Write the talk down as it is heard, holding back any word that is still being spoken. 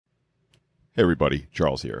Hey everybody,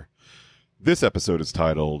 Charles here. This episode is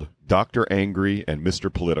titled Dr. Angry and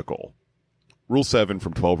Mr. Political. Rule 7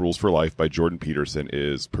 from 12 Rules for Life by Jordan Peterson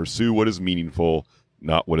is pursue what is meaningful,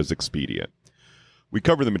 not what is expedient. We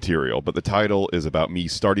cover the material, but the title is about me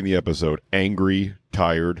starting the episode angry,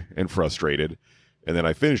 tired, and frustrated, and then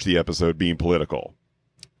I finish the episode being political.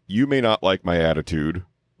 You may not like my attitude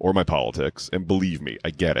or my politics, and believe me, I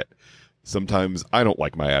get it. Sometimes I don't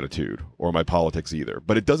like my attitude or my politics either,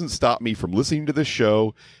 but it doesn't stop me from listening to this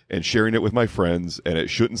show and sharing it with my friends, and it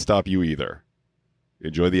shouldn't stop you either.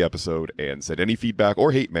 Enjoy the episode and send any feedback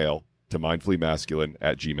or hate mail to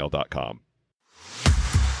mindfullymasculine@gmail.com.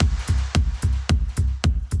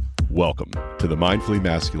 Welcome to the Mindfully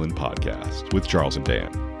Masculine podcast with Charles and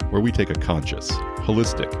Dan, where we take a conscious,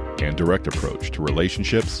 holistic, and direct approach to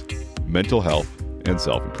relationships, mental health, and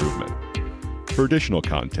self-improvement. For additional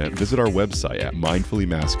content, visit our website at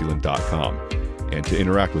mindfullymasculine.com. And to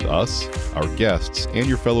interact with us, our guests, and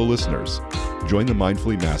your fellow listeners, join the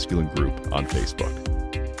Mindfully Masculine group on Facebook.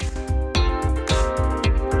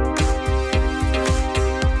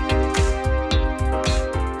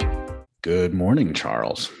 Good morning,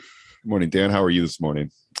 Charles. Good morning, Dan. How are you this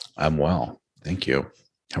morning? I'm well. Thank you.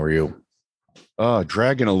 How are you?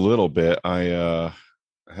 Dragging a little bit. I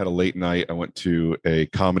had a late night. I went to a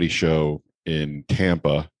comedy show in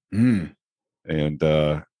Tampa, and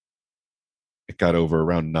it got over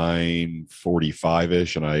around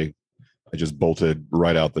 9:45-ish, and I just bolted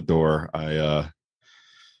right out the door. I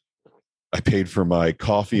paid for my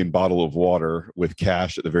coffee and bottle of water with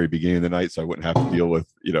cash at the very beginning of the night, so I wouldn't have to deal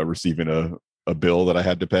with receiving a bill that I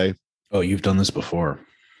had to pay. Oh, you've done this before.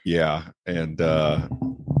 Yeah, and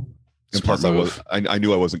plus I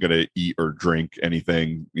knew I wasn't going to eat or drink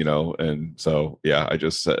anything, and so yeah, I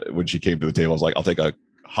just when she came to the table, I was like, I'll take a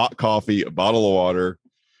hot coffee, a bottle of water.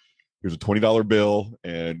 Here's a $20 bill,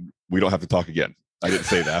 and we don't have to talk again. I didn't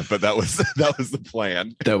say that, but that was the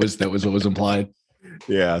plan. That was what was implied.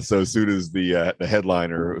 Yeah. So as soon as the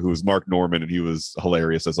headliner, who was Mark Norman, and he was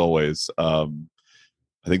hilarious as always. I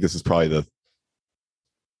think this is probably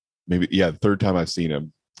the third time I've seen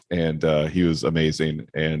him. And he was amazing.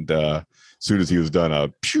 And as soon as he was done,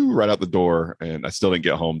 right out the door. And I still didn't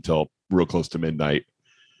get home till real close to midnight.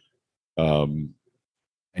 And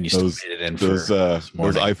you still made it in those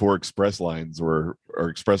I-4 express lanes were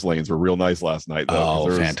real nice last night, though.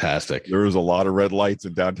 Oh, fantastic! There was a lot of red lights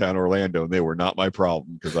in downtown Orlando, and they were not my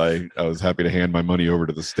problem because I was happy to hand my money over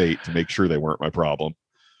to the state to make sure they weren't my problem.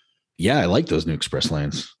 Yeah, I like those new express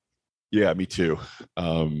lanes. Yeah, me too.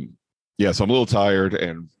 Yeah, so I'm a little tired,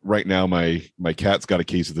 and right now my cat's got a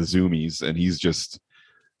case of the zoomies, and he's just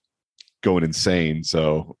going insane.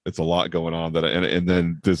 So it's a lot going on. And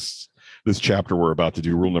then this chapter we're about to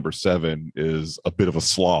do, rule number 7, is a bit of a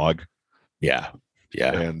slog. Yeah.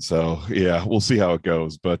 And so yeah, we'll see how it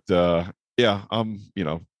goes. But yeah, I'm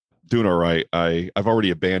doing all right. I've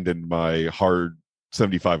already abandoned my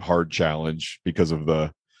 75 hard challenge because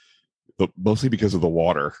of mostly because of the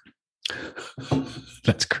water.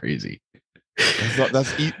 That's crazy.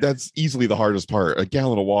 That's easily the hardest part. A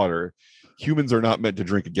gallon of water. Humans are not meant to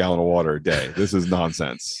drink a gallon of water a day. This is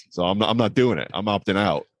nonsense. So I'm not doing it. I'm opting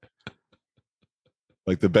out.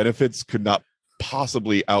 Like, the benefits could not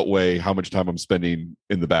possibly outweigh how much time I'm spending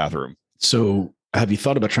in the bathroom. So have you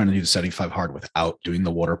thought about trying to do the 75 hard without doing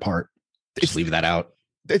the water part? Just leave that out.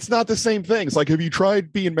 It's not the same thing. It's like, have you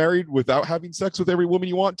tried being married without having sex with every woman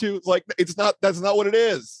you want to? It's like, that's not what it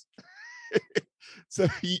is. So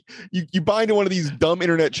you buy into one of these dumb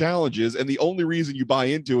internet challenges, and the only reason you buy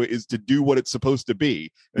into it is to do what it's supposed to be.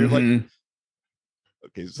 And you're like,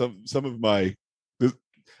 okay, some of I'm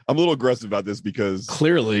a little aggressive about this because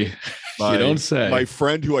clearly you don't say. My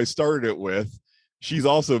friend who I started it with, she's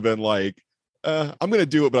also been like, I'm going to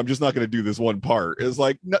do it, but I'm just not going to do this one part. It's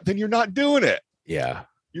like, no, then you're not doing it. Yeah.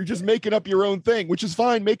 You're just making up your own thing, which is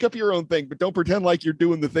fine. Make up your own thing, but don't pretend like you're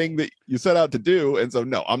doing the thing that you set out to do. And so,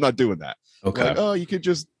 no, I'm not doing that. Okay. Like, oh, you could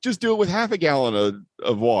just do it with half a gallon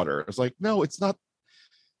of water. It's like, no, it's not.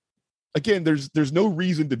 Again, there's no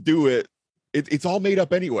reason to do it. It's all made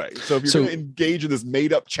up anyway. So if you're going to engage in this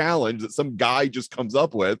made up challenge that some guy just comes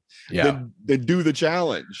up with, then do the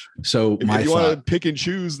challenge. So if you want to pick and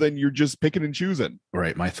choose, then you're just picking and choosing.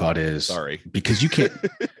 Right. My thought is, sorry, because you can't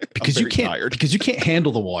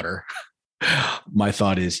handle the water. My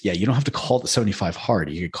thought is, you don't have to call it the 75 hard.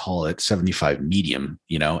 You could call it 75 medium,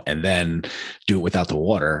 and then do it without the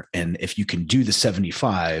water. And if you can do the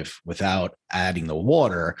 75 without adding the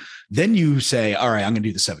water, then you say, all right, I'm going to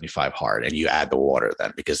do the 75 hard, and you add the water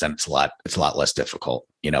then, because then it's a lot less difficult,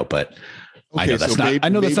 but okay, I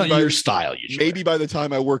know that's not your style usually. Maybe by the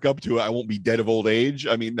time I work up to it, I won't be dead of old age.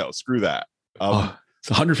 I mean, no, screw that. It's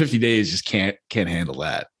 150 days. Just can't handle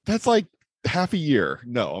that. That's like half a year.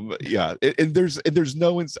 No, and there's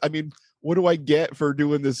no. I mean, what do I get for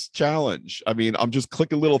doing this challenge? I mean, I'm just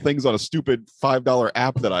clicking little things on a stupid $5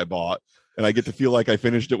 app that I bought, and I get to feel like I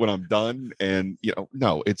finished it when I'm done. And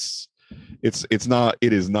no, it's not.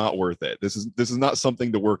 It is not worth it. This is not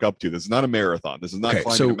something to work up to. This is not a marathon. This is not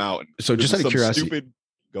climbing a mountain. So this just out of curiosity,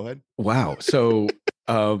 go ahead. Wow. So,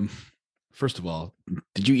 first of all,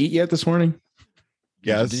 did you eat yet this morning?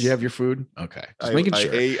 Yes. Did you have your food? Okay. Just making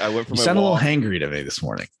sure. I ate. I went for you my sound walk. a little hangry to me this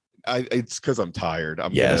morning. It's because I'm tired.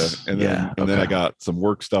 Then I got some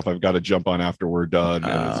work stuff I've got to jump on after we're done.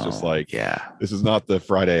 And it's just like, this is not the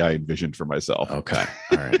Friday I envisioned for myself. Okay.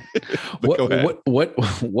 All right.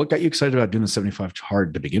 What got you excited about doing the 75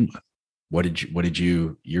 hard to begin with? What did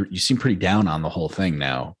you seem pretty down on the whole thing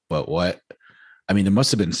now, but there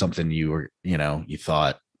must have been something you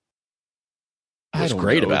thought was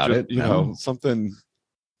great about it.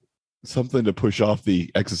 Something to push off the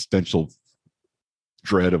existential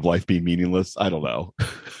dread of life being meaningless. I don't know.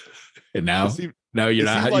 And now you're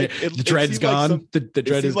not. The dread's gone. The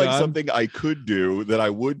dread is gone. Something I could do that I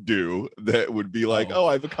would do that would be like,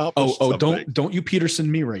 I've accomplished. Something. Don't you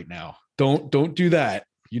Peterson me right now. Don't do that.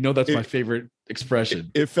 That's my favorite expression.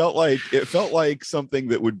 It felt like something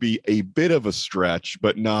that would be a bit of a stretch,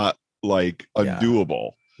 but not like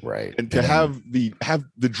undoable. Right. And to have the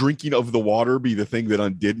drinking of the water be the thing that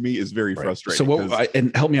undid me is very frustrating. So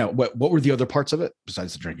and help me out. What were the other parts of it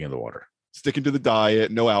besides the drinking of the water? Sticking to the diet,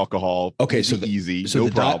 no alcohol. Okay. Easy, no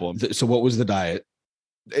problem. So what was the diet?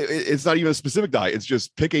 It's not even a specific diet. It's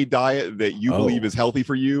just pick a diet that you believe is healthy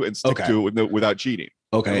for you and stick to it without cheating.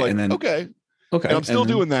 Okay. And then, okay. And I'm still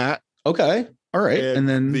doing that. Okay. All right. And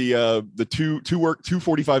then the two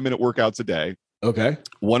 45-minute workouts a day. Okay.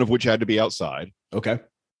 One of which had to be outside. Okay.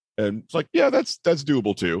 And it's like, that's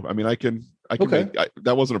doable too. I mean, I can make,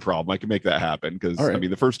 that wasn't a problem. I can make that happen because I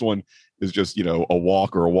mean, the first one is just, a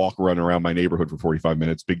walk run around my neighborhood for 45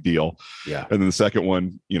 minutes, big deal. Yeah. And then the second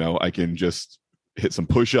one, I can just hit some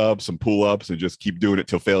push-ups, some pull-ups, and just keep doing it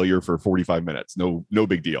till failure for 45 minutes. No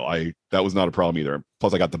big deal. That was not a problem either.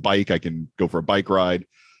 Plus I got the bike. I can go for a bike ride.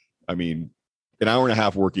 I mean, an hour and a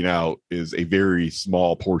half working out is a very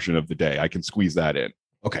small portion of the day. I can squeeze that in.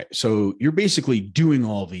 Okay, so you're basically doing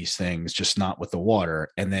all these things, just not with the water,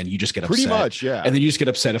 and then you just get upset. Pretty much, yeah. And then you just get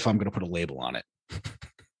upset if I'm going to put a label on it.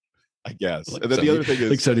 I guess. And then the other thing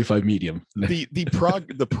is like 75 medium.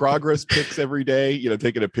 the progress pics every day.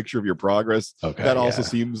 Taking a picture of your progress. Okay, that also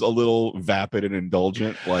seems a little vapid and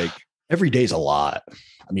indulgent. Like every day's a lot.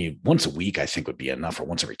 I mean, once a week, I think would be enough, or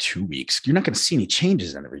once every 2 weeks. You're not going to see any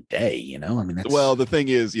changes in every day, I mean, the thing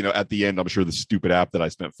is, at the end, I'm sure the stupid app that I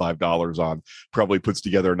spent $5 on probably puts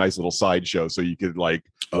together a nice little sideshow so you could like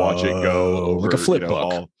watch it go over, like a flip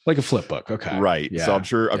book, like a flip book. Okay. Right. Yeah. So I'm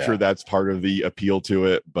sure that's part of the appeal to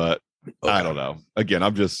it, but I don't know. Again,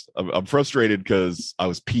 I'm frustrated because I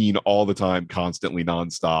was peeing all the time, constantly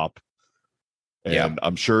nonstop. And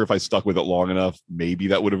I'm sure if I stuck with it long enough, maybe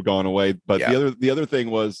that would have gone away. But the other thing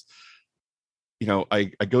was, I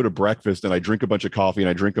go to breakfast and I drink a bunch of coffee and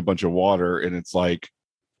I drink a bunch of water, and it's like,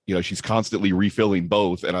 she's constantly refilling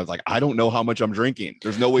both. And I was like, I don't know how much I'm drinking.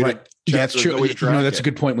 There's no way to. That's true. That's a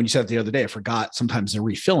good point. When you said it the other day, I forgot. Sometimes they're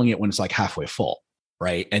refilling it when it's like halfway full,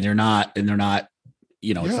 right? And they're not. It's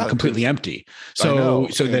not completely empty. So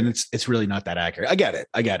then it's really not that accurate. I get it.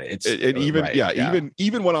 It's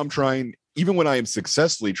even when I'm trying. Even when I am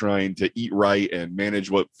successfully trying to eat right and manage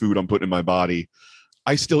what food I'm putting in my body,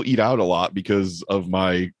 I still eat out a lot because of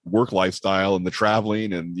my work lifestyle and the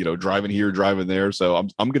traveling and, driving here, driving there. So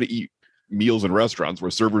I'm going to eat meals in restaurants where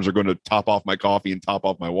servers are going to top off my coffee and top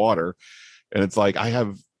off my water. And it's like,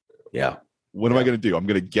 what am I going to do? I'm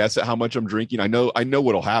going to guess at how much I'm drinking. I know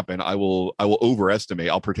what'll happen. I will overestimate.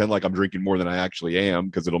 I'll pretend like I'm drinking more than I actually am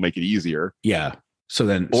because it'll make it easier. Yeah.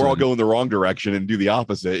 I'll go in the wrong direction and do the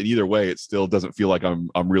opposite. And either way, it still doesn't feel like I'm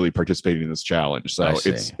really participating in this challenge. So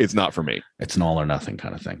it's not for me. It's an all or nothing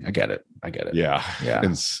kind of thing. I get it. Yeah. Yeah.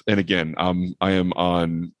 And again, I am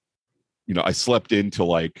on, I slept in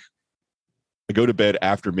till I go to bed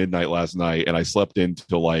after midnight last night, and I slept in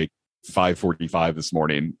till 5:45 this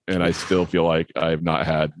morning, and I still feel like I have not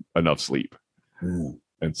had enough sleep. Ooh.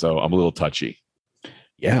 And so I'm a little touchy.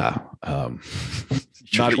 Yeah.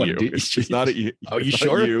 Not at you. It's not at you. Oh, you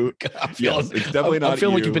sure? You. It's definitely not. I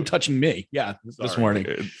feel like you've been touching me. Yeah, this morning.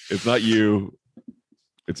 It's not you.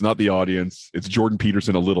 It's not the audience. It's Jordan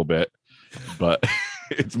Peterson a little bit, but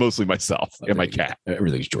It's mostly myself and my cat.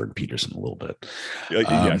 Everything's Jordan Peterson a little bit.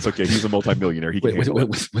 Yeah, it's okay. He's a multimillionaire. He can with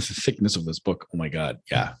the thickness of this book. Oh my God.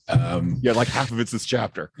 Yeah. Yeah, like half of it's this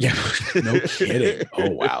chapter. Yeah. No kidding. Oh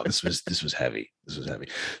wow. This was heavy. This was heavy.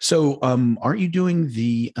 So aren't you doing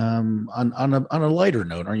the on a lighter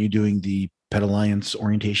note, aren't you doing the Pet Alliance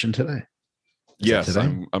orientation today? Yes,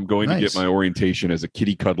 today? I'm going to get my orientation as a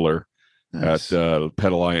kitty cuddler. Nice. At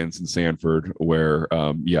Pet Alliance in Sanford, where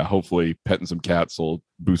hopefully petting some cats will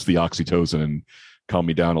boost the oxytocin and calm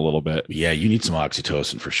me down a little bit. Yeah, you need some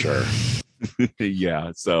oxytocin for sure.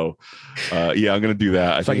 Yeah, so I'm gonna do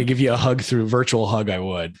that. If I could give you a hug through virtual hug, I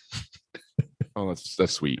would. Oh,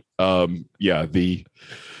 that's sweet. I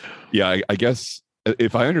guess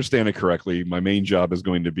if I understand it correctly, my main job is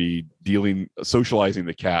going to be socializing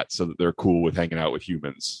the cats so that they're cool with hanging out with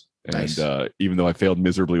humans. And nice. Even though I failed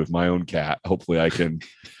miserably with my own cat, hopefully I can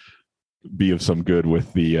be of some good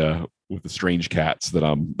with the strange cats that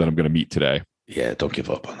I'm going to meet today. Yeah, don't give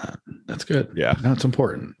up on that. That's good. Yeah, no, it's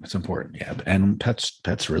important. It's important. Yeah, and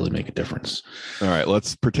pets really make a difference. All right,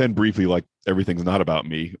 let's pretend briefly like everything's not about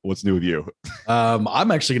me. What's new with you?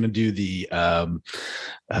 I'm actually going to do the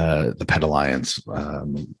Pet Alliance.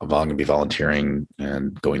 I'm going to be volunteering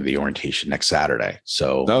and going to the orientation next Saturday.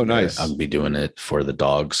 So, oh, nice. I'm going to be doing it for the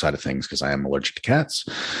dog side of things because I am allergic to cats.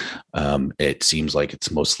 It seems like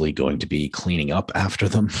it's mostly going to be cleaning up after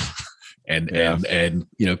them. And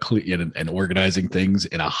organizing things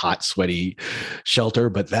in a hot, sweaty shelter,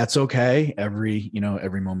 but that's okay. Every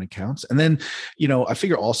moment counts. And then, I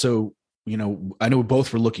figure also, I know we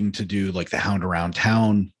both were looking to do like the Hound Around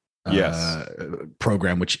Town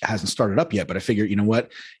program, which hasn't started up yet, but I figure, you know what,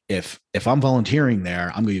 if I'm volunteering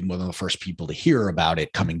there, I'm going to be one of the first people to hear about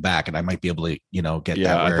it coming back. And I might be able to, get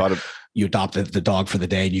that where you adopt the dog for the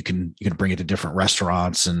day and you can bring it to different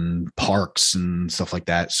restaurants and parks and stuff like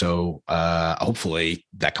that. So hopefully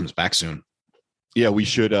that comes back soon. Yeah, we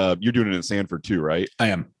should. You're doing it in Sanford too, right? I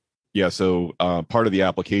am. Yeah. So part of the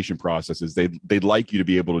application process is they'd like you to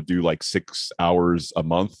be able to do like 6 hours a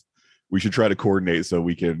month. We should try to coordinate so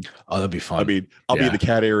we can. Oh, that'd be fun. I mean, I'll be in the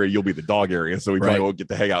cat area, you'll be the dog area, so we probably won't get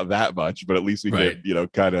to hang out that much. But at least we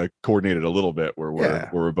could, kind of coordinate it a little bit where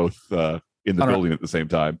we're both in the building at the same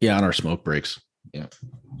time. Yeah, on our smoke breaks. Yeah.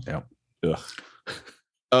 Ugh.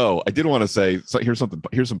 Oh, I did want to say. So here's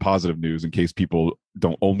some positive news in case people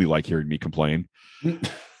don't only like hearing me complain.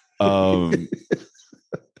 I'm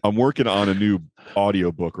working on a new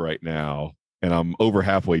audiobook right now, and I'm over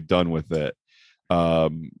halfway done with it.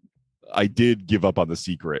 I did give up on The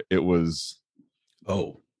Secret. It was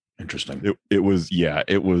interesting. It was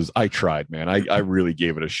I tried, man. I really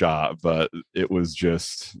gave it a shot, but it was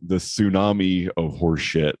just the tsunami of horse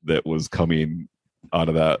shit that was coming out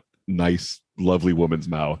of that nice, lovely woman's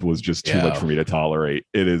mouth was just too much for me to tolerate.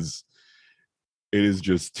 It is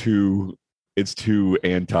just too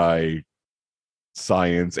anti-science,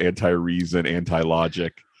 anti-reason,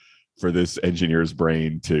 anti-logic for this engineer's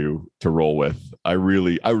brain to roll with. I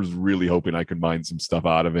was really hoping I could mine some stuff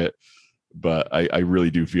out of it, but I really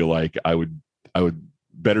do feel like I would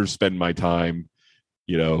better spend my time,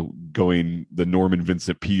 going the Norman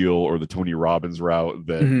Vincent Peale or the Tony Robbins route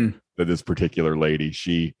than this particular lady.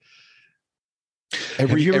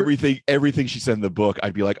 Everything she said in the book,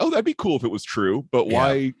 I'd be like, oh, that'd be cool if it was true, but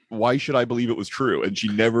why should I believe it was true? And she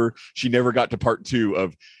never got to part 2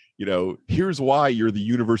 of, here's why you're the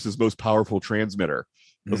universe's most powerful transmitter.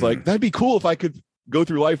 I was like, that'd be cool if I could go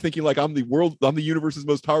through life thinking like I'm the universe's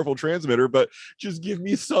most powerful transmitter, but just give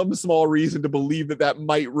me some small reason to believe that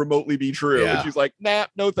might remotely be true. And she's like, nah,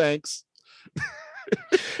 no thanks.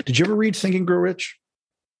 Did you ever read Think and Grow Rich?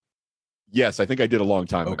 Yes, I think I did a long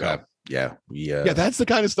time ago. Yeah. That's the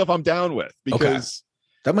kind of stuff I'm down with because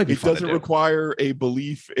that might be it doesn't require a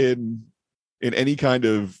belief in any kind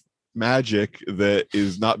of magic that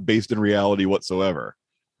is not based in reality whatsoever.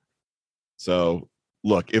 So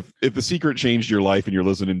look, if The Secret changed your life and you're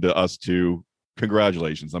listening to us too,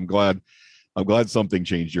 congratulations. I'm glad something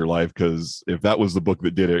changed your life, because if that was the book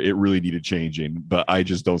that did it, it really needed changing, but I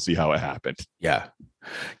just don't see how it happened. Yeah.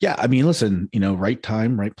 I mean, listen, right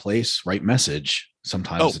time, right place, right message.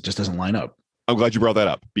 Sometimes it just doesn't line up. I'm glad you brought that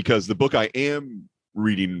up, because the book I am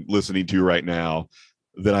listening to right now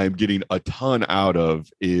that I'm getting a ton out of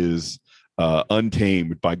is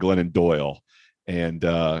Untamed by Glennon Doyle. And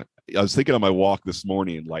I was thinking on my walk this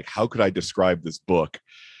morning, like, how could I describe this book?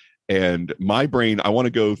 And my brain, I want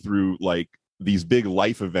to go through like these big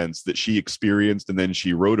life events that she experienced and then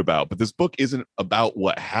she wrote about. But this book isn't about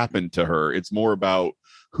what happened to her. It's more about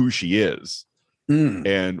who she is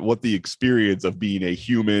and what the experience of being a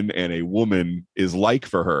human and a woman is like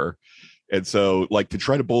for her. And so, like, to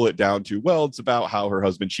try to boil it down to, well, it's about how her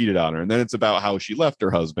husband cheated on her, and then it's about how she left her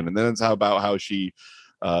husband, and then it's about how she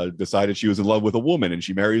decided she was in love with a woman, and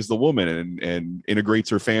she marries the woman and integrates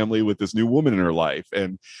her family with this new woman in her life.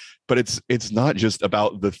 But it's not just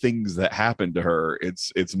about the things that happened to her.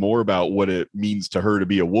 It's more about what it means to her to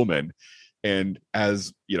be a woman. And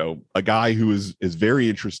as you know, a guy who is very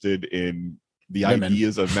interested in the Women.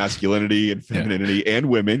 ideas of masculinity and femininity and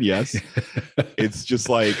women, yes, it's just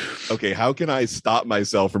like, okay, how can I stop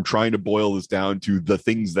myself from trying to boil this down to the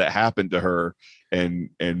things that happened to her and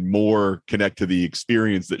more connect to the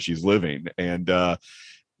experience that she's living? And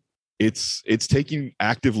it's taking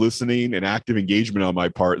active listening and active engagement on my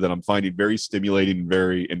part that I'm finding very stimulating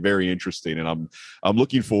and very interesting. And I'm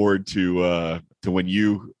looking forward to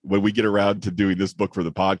when we get around to doing this book for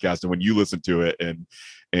the podcast, and when you listen to it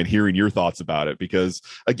and hearing your thoughts about it. Because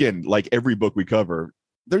again, like every book we cover,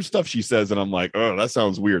 there's stuff she says and I'm like, oh, that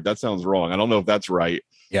sounds weird, that sounds wrong, I don't know if that's right.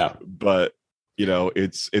 Yeah. But you know,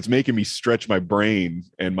 it's making me stretch my brain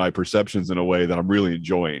and my perceptions in a way that I'm really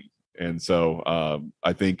enjoying. And so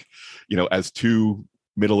I think, you know, as two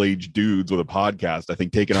middle-aged dudes with a podcast, I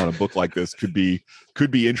think taking on a book like this could be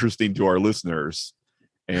interesting to our listeners,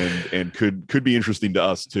 and could be interesting to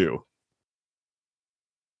us too.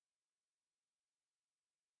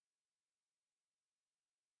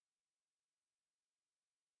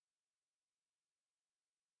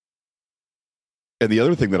 And the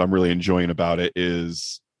other thing that I'm really enjoying about it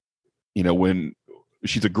is, you know, when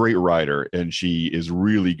she's a great writer and she is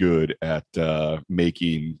really good at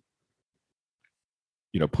making,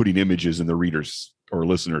 you know, putting images in the reader's or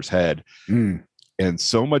listener's head. And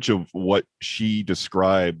so much of what she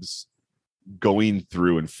describes going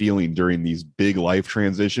through and feeling during these big life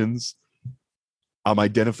transitions, I'm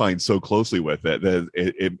identifying so closely with it that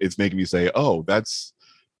it's making me say, oh, that's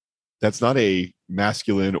not a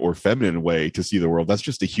masculine or feminine way to see the world. That's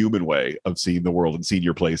just a human way of seeing the world and seeing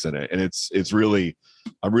your place in it. And it's really,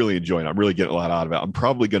 I'm really enjoying it. I'm really getting a lot out of it. I'm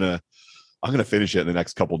going to finish it in the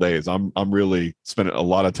next couple of days. I'm really spending a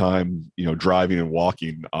lot of time, you know, driving and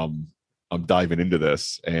walking. I'm diving into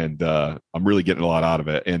this, and I'm really getting a lot out of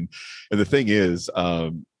it. And the thing is,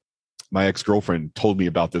 my ex-girlfriend told me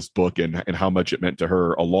about this book and how much it meant to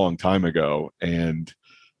her a long time ago. And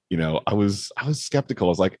you know, I was skeptical. I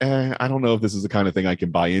was like, I don't know if this is the kind of thing I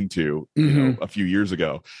can buy into, you know, a few years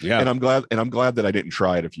ago. Yeah. And I'm glad that I didn't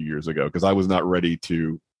try it a few years ago, because I was not ready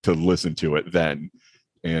to listen to it then.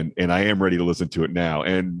 And I am ready to listen to it now.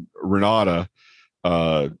 And Renata,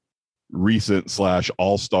 recent /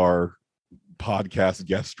 all-star podcast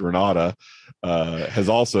guest Renata, has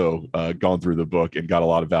also gone through the book and got a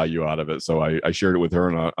lot of value out of it. So I shared it with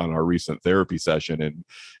her on our recent therapy session,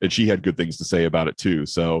 and she had good things to say about it too.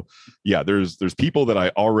 So yeah, there's people that I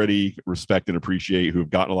already respect and appreciate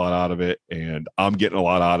who've gotten a lot out of it, and I'm getting a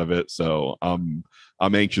lot out of it. So I'm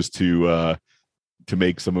anxious to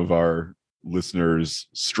make some of our listeners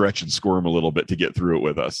stretch and squirm a little bit to get through it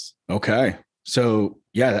with us. Okay. So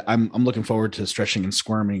yeah, I'm looking forward to stretching and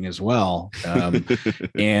squirming as well. And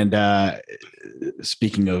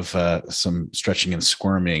speaking of some stretching and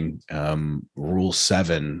squirming, Rule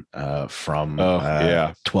 7 from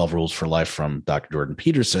 12 Rules for Life from Dr. Jordan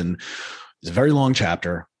Peterson is a very long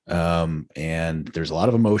chapter, and there's a lot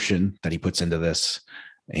of emotion that he puts into this,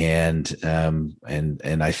 and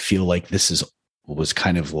I feel like this was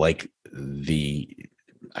kind of like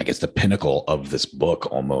the pinnacle of this book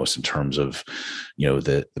almost, in terms of, you know,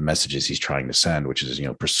 the messages he's trying to send, which is, you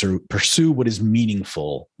know, pursue what is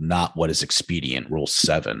meaningful, not what is expedient. Rule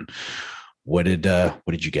 7. What did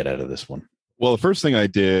you get out of this one? Well, the first thing I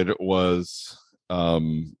did was, or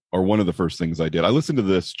one of the first things I did, I listened to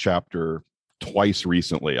this chapter twice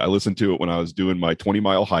recently. I listened to it when I was doing my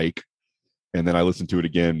 20-mile hike, and then I listened to it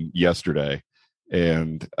again yesterday.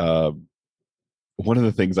 And one of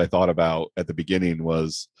the things I thought about at the beginning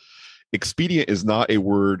was, expedient is not a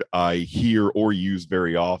word I hear or use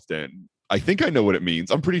very often. I think I know what it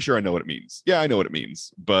means. I'm pretty sure I know what it means. Yeah, I know what it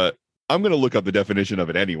means, but I'm going to look up the definition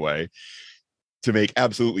of it anyway to make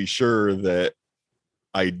absolutely sure that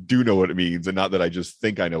I do know what it means, and not that I just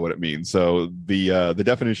think I know what it means. So the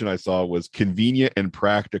definition I saw was convenient and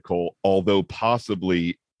practical, although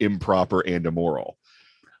possibly improper and immoral.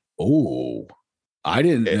 Oh, I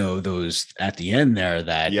didn't know those at the end there,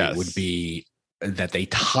 that yes. It would be that they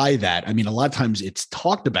tie that. I mean, a lot of times it's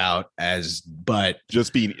talked about as, but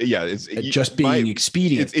just being, it's just being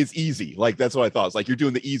expedient. It's easy. Like, that's what I thought. It's like you're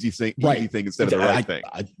doing the easy thing instead of the right thing.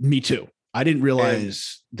 Me too. I didn't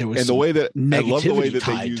realize there was, and the way that negativity, I love the way that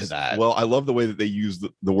tied they use to that. Well, I love the way that they use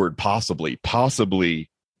the word possibly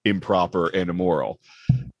improper and immoral.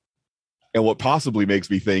 And what possibly makes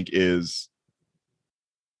me think is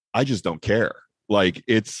I just don't care. Like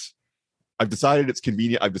I've decided it's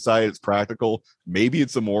convenient. I've decided it's practical. Maybe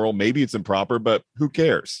it's immoral. Maybe it's improper, but who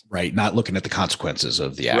cares? Right. Not looking at the consequences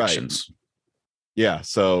of the actions. Right. Yeah.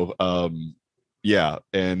 So, yeah.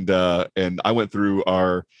 And I went through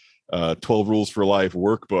our 12 Rules for Life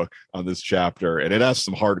workbook on this chapter, and it asks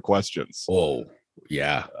some hard questions. Oh,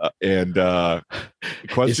 yeah. And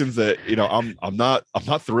questions that, I'm not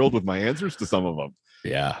thrilled with my answers to some of them.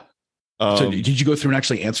 Yeah. So did you go through and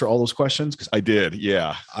actually answer all those questions? Because I did.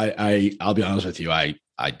 Yeah. I'll be honest with you. I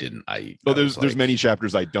didn't. There's many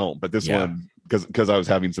chapters I don't, but this one, because I was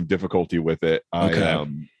having some difficulty with it,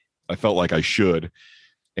 I felt like I should.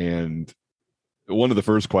 And one of the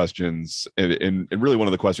first questions, and really one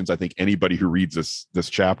of the questions I think anybody who reads this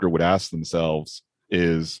chapter would ask themselves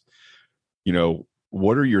is,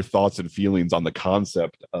 what are your thoughts and feelings on the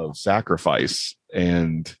concept of sacrifice,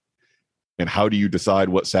 and how do you decide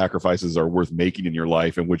what sacrifices are worth making in your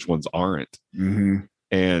life and which ones aren't? Mm-hmm.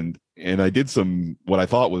 And I did what I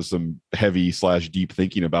thought was some heavy / deep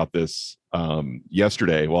thinking about this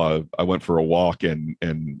yesterday while I went for a walk and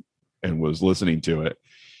was listening to it.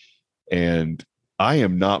 And I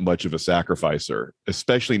am not much of a sacrificer,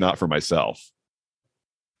 especially not for myself.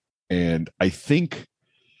 And I think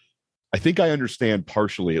I understand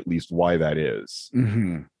partially, at least, why that is.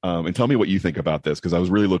 Mm-hmm. And tell me what you think about this, because I was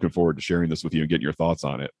really looking forward to sharing this with you and getting your thoughts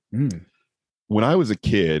on it. Mm. When I was a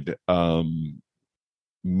kid,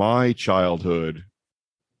 my childhood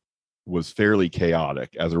was fairly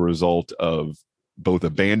chaotic as a result of both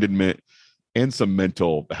abandonment and some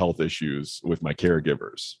mental health issues with my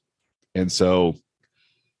caregivers. And so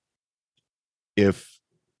if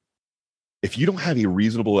you don't have a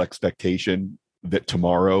reasonable expectation that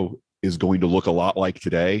tomorrow is going to look a lot like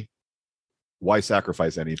today, why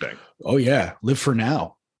sacrifice anything? Oh yeah. Live for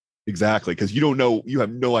now. Exactly. Because you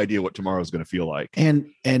have no idea what tomorrow is going to feel like.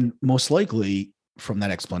 And most likely from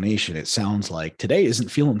that explanation, it sounds like today isn't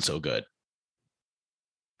feeling so good.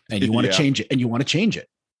 And you want to change it.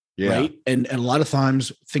 Yeah. Right. And a lot of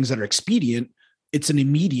times things that are expedient, it's an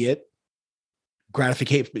immediate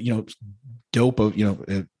gratification, dope of,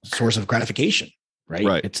 a source of gratification.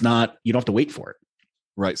 Right. It's not, you don't have to wait for it.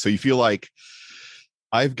 Right. So you feel like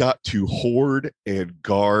I've got to hoard and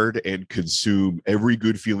guard and consume every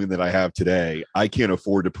good feeling that I have today. I can't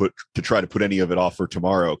afford to try to put any of it off for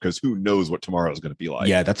tomorrow, because who knows what tomorrow is going to be like.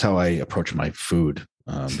 Yeah, that's how I approach my food.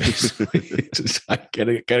 Basically, I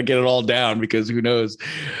gotta get it all down, because who knows.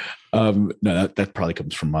 No, that probably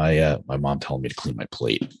comes from my mom telling me to clean my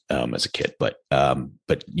plate as a kid. But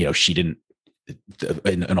she didn't.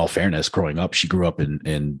 In all fairness, growing up, she grew up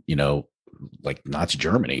in like Nazi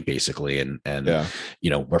Germany, basically, and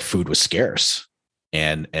where food was scarce,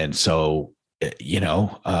 and so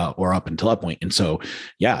or up until that point. And so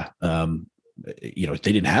they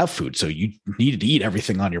didn't have food, so you needed to eat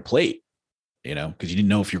everything on your plate, because you didn't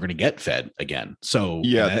know if you're going to get fed again. So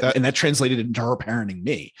that translated into her parenting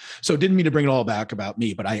me. So didn't mean to bring it all back about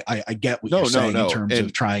me, but I get what you're saying in terms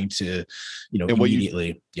of trying to,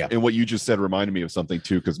 immediately. And what you just said reminded me of something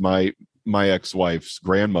too, because my ex-wife's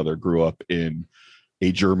grandmother grew up in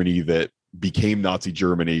a Germany that became Nazi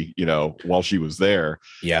Germany, while she was there.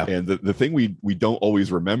 Yeah. And the thing we don't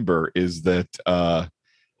always remember is that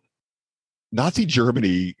Nazi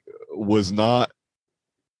Germany was not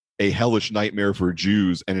a hellish nightmare for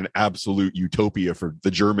Jews and an absolute utopia for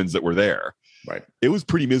the Germans that were there. Right. It was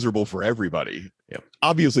pretty miserable for everybody. Yeah.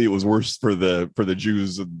 Obviously it was worse for the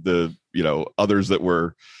Jews and the, others that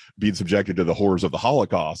were being subjected to the horrors of the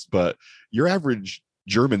Holocaust, but your average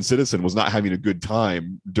German citizen was not having a good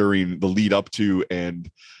time during the lead up to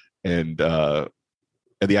and the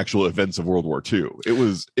actual events of World War II.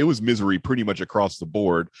 It was misery pretty much across the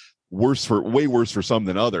board. Way worse for some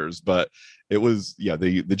than others, but it was,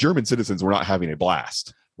 the German citizens were not having a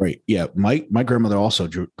blast. Right. Yeah. My grandmother also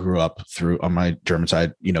grew up on my German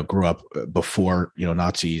side, grew up before,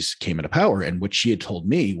 Nazis came into power. And what she had told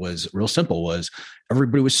me was real simple, was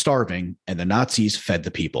everybody was starving and the Nazis fed the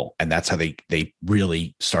people. And that's how they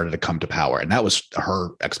really started to come to power. And that was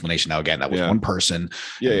her explanation. Now, again, that was one person,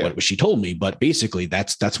 what she told me, but basically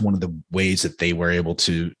that's one of the ways that they were able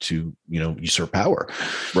to usurp power.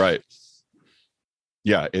 Right.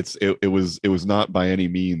 Yeah. It was not by any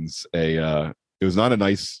means it was not a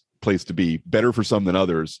nice place to be. Better for some than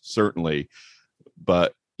others, certainly.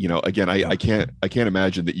 But, again, I can't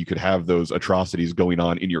imagine that you could have those atrocities going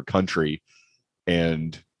on in your country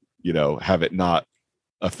and, have it not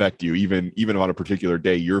affect you. Even on a particular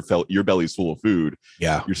day, your belly's full of food.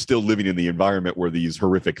 Yeah. You're still living in the environment where these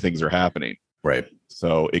horrific things are happening. Right.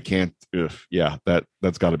 So it can't,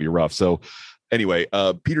 that's got to be rough. So anyway,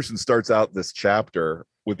 Peterson starts out this chapter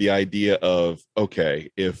with the idea of,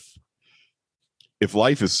 okay, if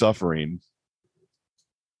life is suffering,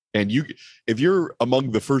 and if you're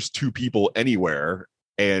among the first two people anywhere,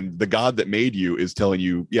 and the God that made you is telling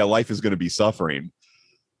you, yeah, life is going to be suffering,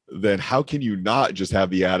 then how can you not just have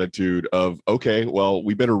the attitude of, okay, well,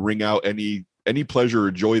 we better wring out any pleasure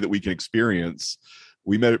or joy that we can experience.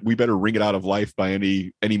 We better wring it out of life by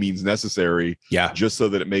any means necessary. Yeah. Just so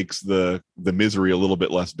that it makes the misery a little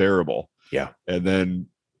bit less bearable. Yeah. And then,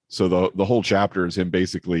 so the whole chapter is him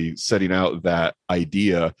basically setting out that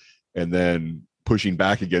idea and then pushing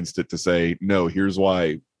back against it to say, no, here's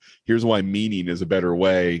why meaning is a better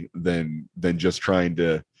way than just trying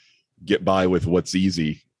to get by with what's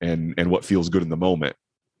easy and what feels good in the moment.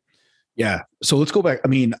 Yeah. So let's go back. I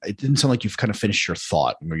mean, it didn't sound like you've kind of finished your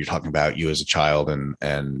thought when you're talking about you as a child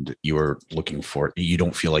and you were looking for, you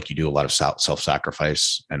don't feel like you do a lot of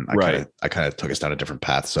self-sacrifice. And I kind of took us down a different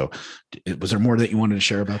path. So was there more that you wanted to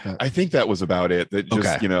share about that? I think that was about it. That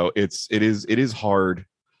just, it is hard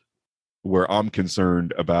where I'm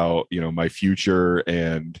concerned about, my future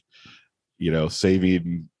and,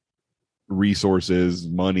 saving resources,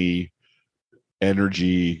 money,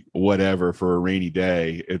 energy, whatever for a rainy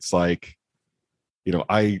day. It's like,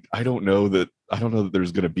 I don't know that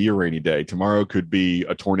there's going to be a rainy day. Tomorrow could be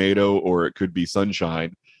a tornado or it could be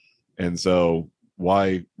sunshine. And so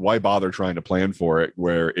why bother trying to plan for it,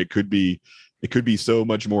 where it could be so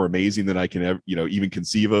much more amazing than I can ever, even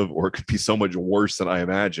conceive of, or it could be so much worse than I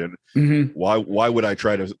imagine. Mm-hmm. Why would I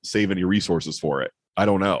try to save any resources for it? I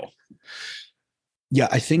don't know. Yeah,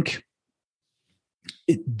 I think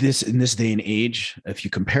in this day and age, if you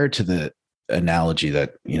compare it to the analogy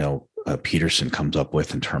that Peterson comes up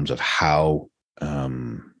with in terms of how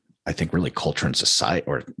I think really culture and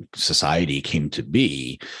society came to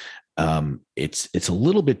be, it's a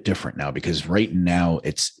little bit different now, because right now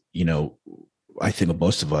it's I think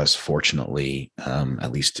most of us, fortunately,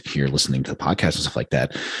 at least here listening to the podcast and stuff like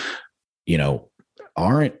that,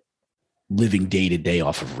 aren't living day to day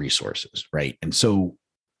off of resources, right? And so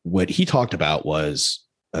what he talked about was,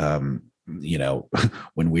 when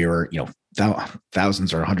we were,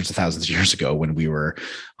 thousands or hundreds of thousands of years ago, when we were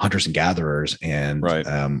hunters and gatherers, and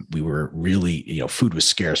we were really, food was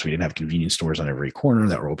scarce. We didn't have convenience stores on every corner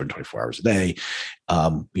that were open 24 hours a day.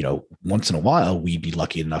 Once in a while, we'd be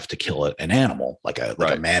lucky enough to kill an animal like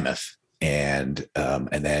a mammoth. And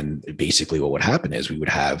then basically what would happen is we'd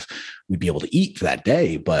be able to eat for that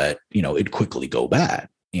day, but it'd quickly go bad,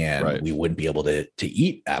 and we wouldn't be able to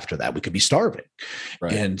eat after that. We could be starving.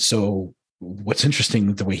 Right. And so what's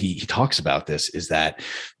interesting, the way he talks about this is that,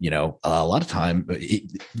 a lot of time,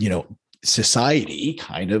 society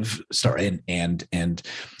kind of started and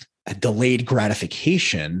delayed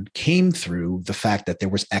gratification came through the fact that there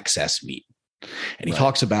was excess meat. And he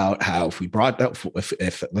talks about how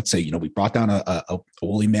if let's say, we brought down a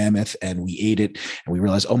woolly mammoth and we ate it and we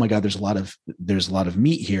realized, oh my God, there's a lot of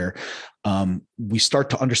meat here. We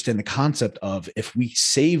start to understand the concept of if we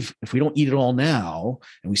don't eat it all now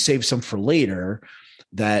and we save some for later,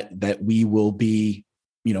 that we will be,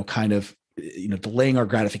 kind of, delaying our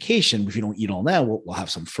gratification. If you don't eat all now, we'll have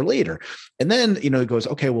some for later. And then, it goes,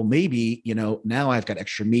 okay, well, maybe, now I've got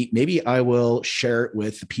extra meat. Maybe I will share it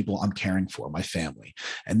with the people I'm caring for, my family.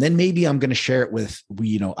 And then maybe I'm going to share it with,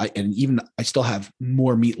 I still have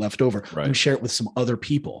more meat left over. I'm going to share it with some other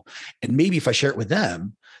people. And maybe if I share it with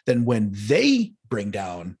them, then when they bring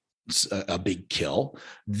down a big kill,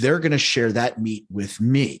 they're going to share that meat with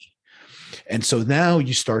me. And so now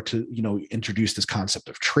you start to, introduce this concept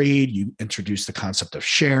of trade, you introduce the concept of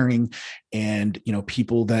sharing, and,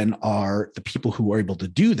 people then are the people who are able to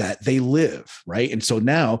do that, they live, right? And so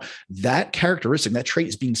now that characteristic, that trait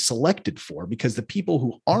is being selected for, because the people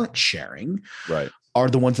who aren't sharing are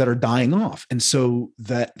the ones that are dying off. And so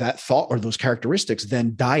that thought or those characteristics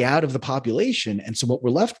then die out of the population. And so what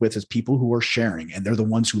we're left with is people who are sharing, and they're the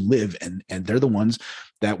ones who live, and they're the ones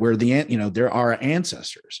that were they're our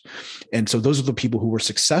ancestors. And so those are the people who were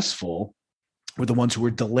successful, were the ones who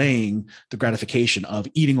were delaying the gratification of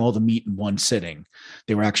eating all the meat in one sitting.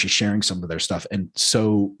 They were actually sharing some of their stuff. And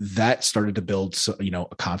so that started to build,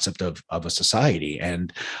 a concept of a society.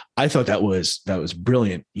 And I thought that was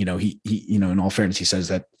brilliant. He in all fairness, he says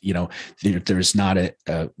that, there's not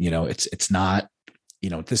it's not,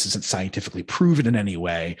 this isn't scientifically proven in any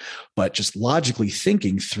way, but just logically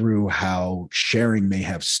thinking through how sharing may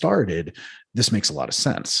have started, this makes a lot of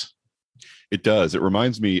sense. It does. It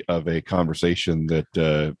reminds me of a conversation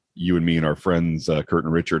that you and me and our friends, Kurt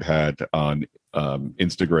and Richard, had on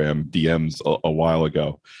Instagram DMs a while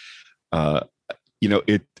ago. uh,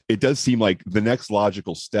 it does seem like the next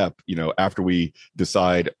logical step, after we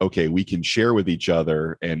decide, okay, we can share with each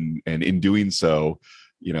other, and in doing so,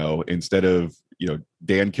 instead of,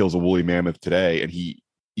 Dan kills a woolly mammoth today and he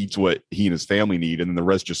eats what he and his family need, and then the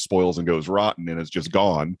rest just spoils and goes rotten and is just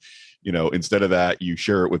gone. Instead of that, you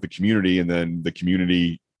share it with the community, and then the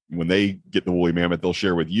community, when they get the woolly mammoth, they'll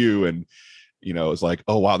share with you. And it's like,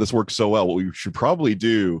 oh wow, this works so well. What we should probably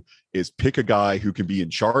do is pick a guy who can be in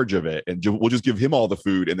charge of it, and we'll just give him all the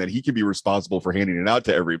food, and then he can be responsible for handing it out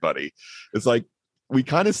to everybody. It's like, we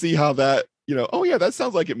kind of see how that, oh yeah, that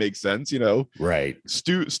sounds like it makes sense. Right.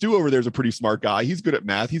 Stu over there's a pretty smart guy. He's good at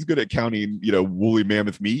math. He's good at counting, woolly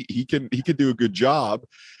mammoth meat. He can do a good job.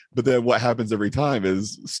 But then what happens every time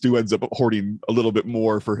is Stu ends up hoarding a little bit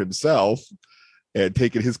more for himself and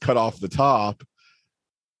taking his cut off the top.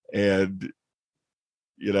 And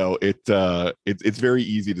it's very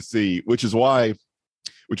easy to see, which is why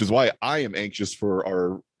I am anxious for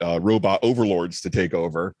our robot overlords to take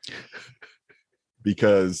over.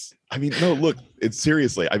 Because no, look, it's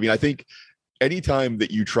seriously. I think anytime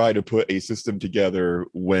that you try to put a system together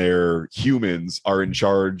where humans are in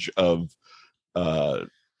charge of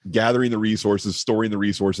gathering the resources, storing the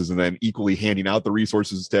resources, and then equally handing out the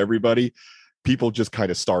resources to everybody, people just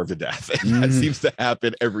kind of starve to death. And that seems to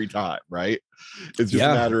happen every time, right? It's just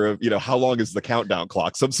a matter of, how long is the countdown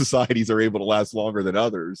clock? Some societies are able to last longer than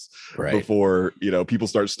others before, people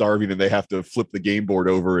start starving and they have to flip the game board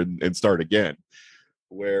over and start again.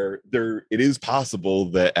 Where it is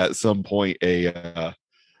possible that at some point a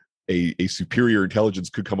superior intelligence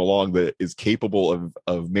could come along that is capable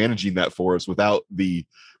of managing that for us without the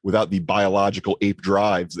biological ape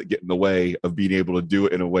drives that get in the way of being able to do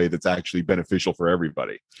it in a way that's actually beneficial for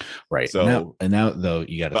everybody. Right. So now though,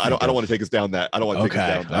 you got to. I don't want to take us down that. I don't want to take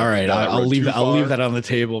us down that. All right. I'll leave that on the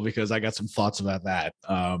table because I got some thoughts about that.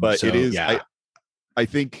 But it is. Yeah. I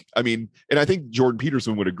think. And I think Jordan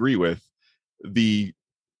Peterson would agree with the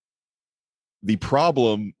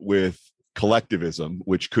problem with collectivism,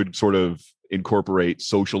 which could sort of incorporate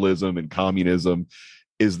socialism and communism,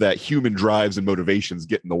 is that human drives and motivations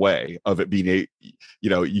get in the way of it being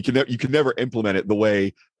you can never implement it the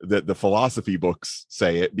way that the philosophy books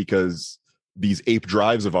say it, because these ape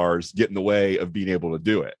drives of ours get in the way of being able to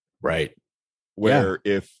do it. Right. Where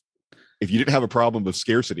if you didn't have a problem of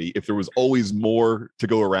scarcity, if there was always more to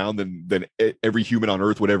go around than every human on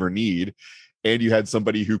earth would ever need, and you had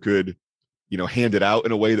somebody who could hand it out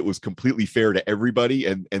in a way that was completely fair to everybody,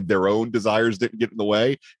 and their own desires didn't get in the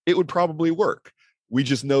way, it would probably work. We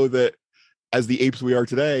just know that as the apes we are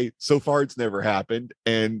today, so far it's never happened,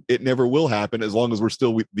 and it never will happen as long as we're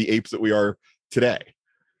still the apes that we are today.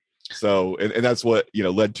 So, and that's what,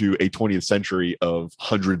 led to a 20th century of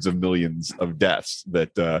hundreds of millions of deaths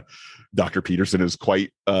that Dr. Peterson is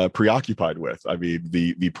quite preoccupied with.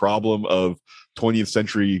 The problem of 20th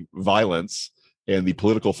century violence and the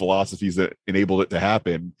political philosophies that enabled it to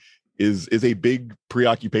happen is a big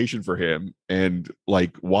preoccupation for him. And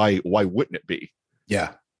like, why wouldn't it be?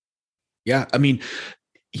 Yeah.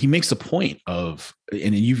 He makes the point of,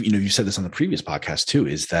 and you've said this on the previous podcast too,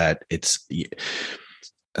 is that it's,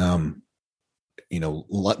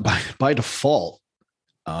 by default,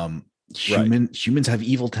 humans have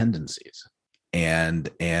evil tendencies. And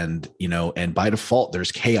by default,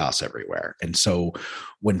 there's chaos everywhere. And so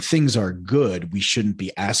when things are good, we shouldn't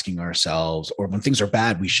be asking ourselves, or when things are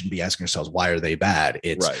bad, we shouldn't be asking ourselves, why are they bad?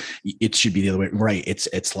 It should be the other way. Right.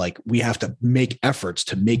 It's like we have to make efforts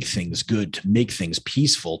to make things good, to make things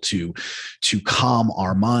peaceful, to calm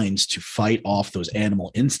our minds, to fight off those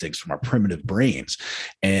animal instincts from our primitive brains.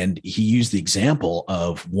 And he used the example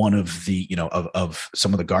of one of the, of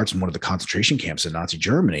some of the guards from one of the concentration camps in Nazi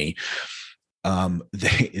Germany.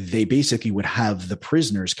 They basically would have the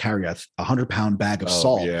prisoners carry a 100-pound bag of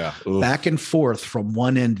salt back and forth from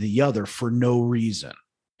one end to the other for no reason.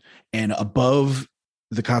 And above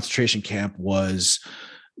the concentration camp was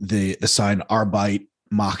the sign Arbeit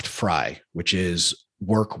macht frei, which is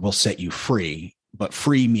work will set you free, but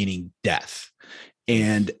free meaning death.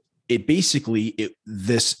 And it basically,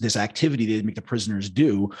 this activity they make the prisoners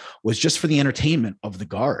do was just for the entertainment of the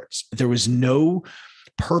guards. There was no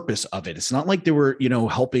purpose of it. It's not like they were,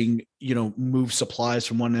 helping, move supplies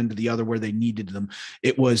from one end to the other where they needed them.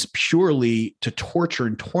 It was purely to torture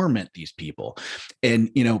and torment these people.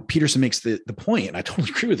 And, Peterson makes the point, and I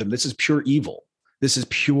totally agree with him. This is pure evil. This is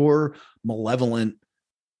pure malevolent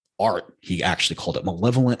art. He actually called it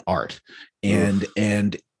malevolent art. And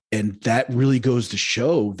that really goes to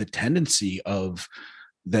show the tendency of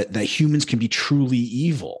that humans can be truly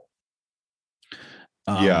evil.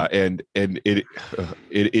 And it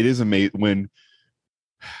is amazing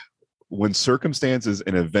when circumstances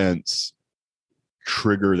and events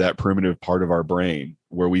trigger that primitive part of our brain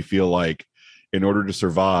where we feel like in order to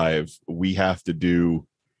survive, we have to do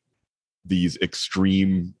these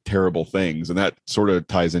extreme, terrible things. And that sort of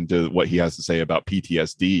ties into what he has to say about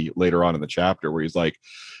PTSD later on in the chapter, where he's like,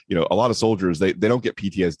 you know, a lot of soldiers, they don't get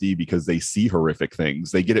PTSD because they see horrific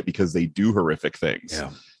things. They get it because they do horrific things.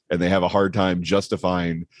 Yeah. And they have a hard time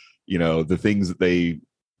justifying, you know, the things that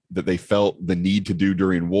they felt the need to do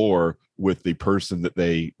during war with the person that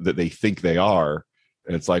they think they are.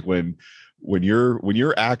 And it's like when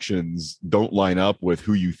your actions don't line up with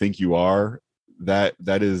who you think you are, that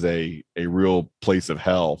is a real place of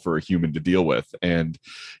hell for a human to deal with. And,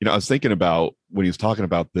 you know, I was thinking about when he was talking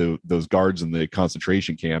about those guards in the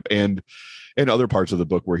concentration camp and other parts of the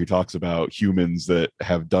book where he talks about humans that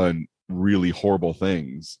have done really horrible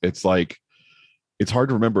things. It's like, it's hard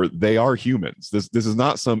to remember they are humans. This is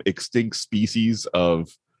not some extinct species of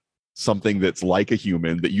something that's like a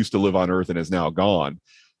human that used to live on Earth and is now gone.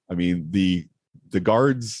 I mean, the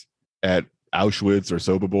guards at Auschwitz or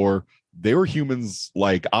Sobibor, they were humans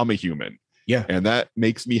like I'm a human. Yeah. And that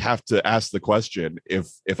makes me have to ask the question,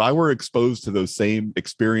 if I were exposed to those same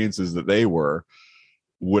experiences that they were,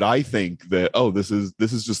 would I think that, oh, this is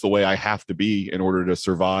just the way I have to be in order to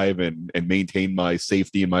survive and maintain my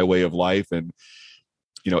safety and my way of life? And,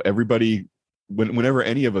 you know, everybody, whenever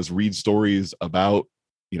any of us read stories about,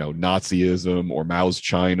 you know, Nazism or Mao's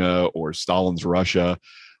China or Stalin's Russia,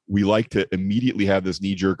 we like to immediately have this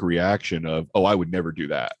knee-jerk reaction of, oh, I would never do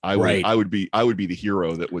that. I would be the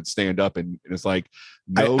hero that would stand up, and it's like,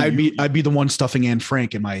 no, I'd be the one stuffing Anne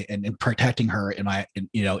Frank and protecting her in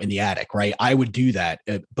the attic, right? I would do that,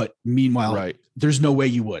 but meanwhile, right, there's no way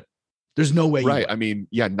you would. There's no way. Right. I mean,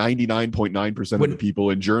 yeah, 99.9% of the people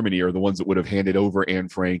in Germany are the ones that would have handed over Anne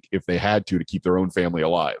Frank if they had to keep their own family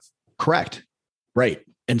alive. Correct. Right.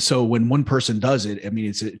 And so when one person does it, I mean,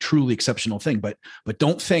 it's a truly exceptional thing, but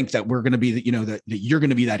don't think that we're going to be that you're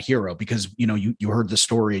going to be that hero because, you know, you heard the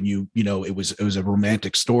story and it was a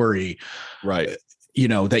romantic story, right?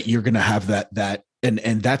 That you're going to have that.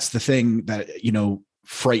 And that's the thing that,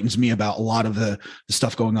 frightens me about a lot of the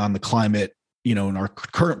stuff going on in the climate, in our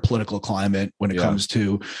current political climate when it comes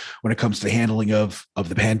to the handling of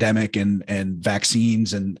the pandemic and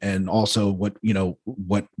vaccines and also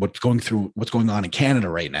what's going on in Canada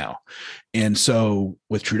right now. And so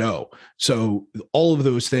with Trudeau, so all of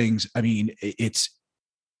those things, I mean,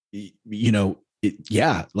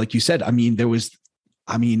 like you said, I mean, almost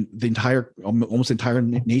the entire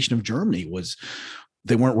nation of Germany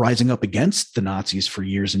they weren't rising up against the Nazis for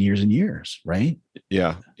years and years and years. Right.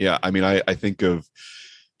 Yeah. Yeah. I mean, I think of,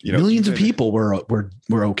 millions of people were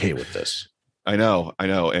okay with this. I know.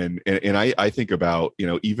 And I think about,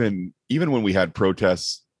 even when we had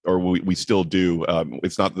protests, or we still do,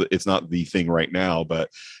 it's not the thing right now, but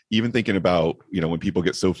even thinking about, when people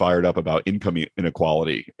get so fired up about income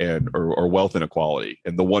inequality or wealth inequality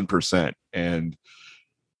and the 1%, and,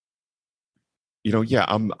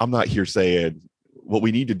 I'm not here saying what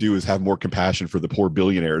we need to do is have more compassion for the poor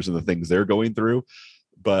billionaires and the things they're going through.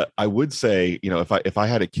 But I would say, if I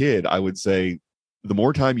had a kid, I would say the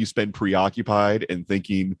more time you spend preoccupied and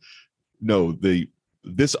thinking, no,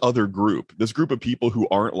 this group of people who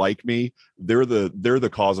aren't like me, they're the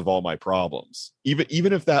cause of all my problems.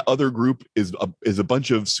 Even if that other group is a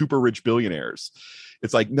bunch of super rich billionaires,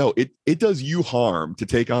 it's like, no, it does you harm to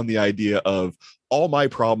take on the idea of all my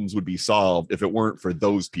problems would be solved if it weren't for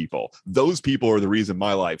those people. Those people are the reason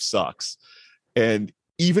my life sucks. And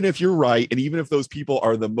even if you're right, and even if those people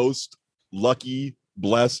are the most lucky,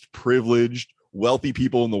 blessed, privileged, wealthy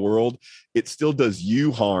people in the world, it still does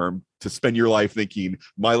you harm to spend your life thinking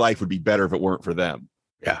my life would be better if it weren't for them.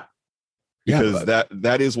 Yeah. Because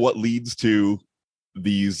that is what leads to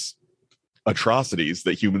these atrocities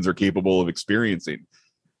that humans are capable of experiencing,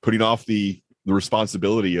 putting off the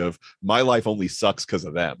responsibility of my life only sucks because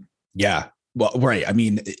of them. Yeah. Well, right. I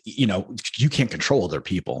mean, you can't control other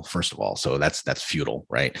people, first of all. So that's futile.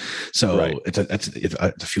 Right. So right. It's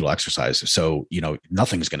a futile exercise. So,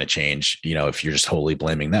 nothing's going to change, if you're just totally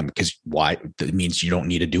blaming them, because why? It means you don't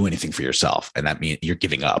need to do anything for yourself. And that means you're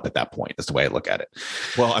giving up at that point. That's the way I look at it.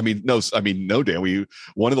 Well, no, Dan,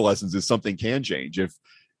 one of the lessons is something can change. If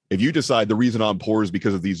you decide the reason I'm poor is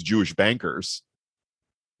because of these Jewish bankers,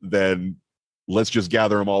 then let's just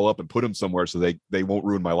gather them all up and put them somewhere so they won't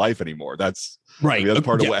ruin my life anymore. That's right. I mean, that's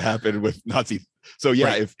part of what happened with Nazi. So yeah,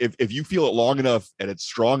 right. if you feel it long enough and it's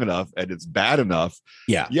strong enough and it's bad enough,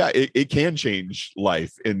 it can change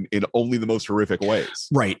life in only the most horrific ways.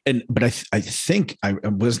 Right. But I think I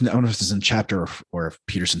don't know if this is in chapter or if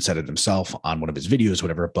Peterson said it himself on one of his videos,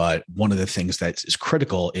 whatever, but one of the things that is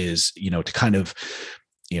critical is, to kind of,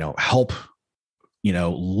 help,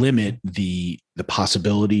 limit the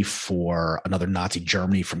possibility for another Nazi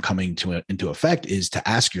Germany from coming into effect is to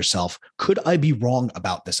ask yourself, could I be wrong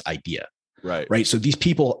about this idea? Right. So these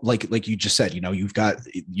people, like you just said,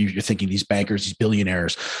 you're thinking these bankers, these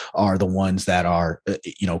billionaires are the ones that are,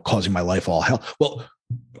 causing my life all hell. Well,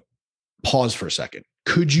 pause for a second.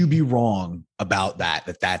 Could you be wrong about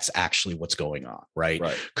that's actually what's going on? Right.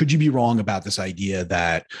 Could you be wrong about this idea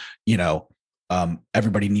that,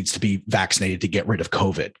 everybody needs to be vaccinated to get rid of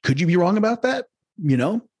COVID? Could you be wrong about that?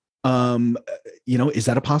 Is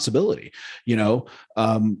that a possibility?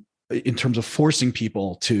 In terms of forcing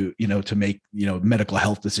people to make, medical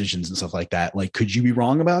health decisions and stuff like that. Like, could you be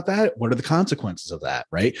wrong about that? What are the consequences of that?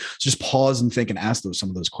 Right. So just pause and think and ask some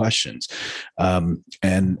of those questions. I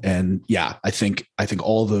think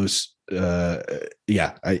all those, I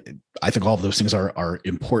think all of those things are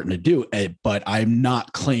important to do, but I'm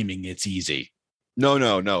not claiming it's easy. No.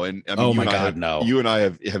 And I mean, oh my God, no. You and I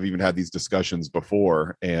have even had these discussions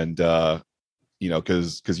before, and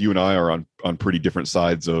because you and I are on pretty different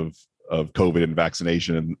sides of COVID and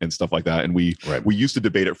vaccination and stuff like that. And we used to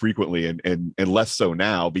debate it frequently and less so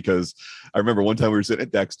now, because I remember one time we were sitting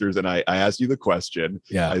at Dexter's and I asked you the question.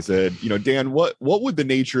 Yeah. I said, Dan, what would the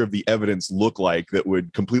nature of the evidence look like that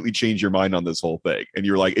would completely change your mind on this whole thing? And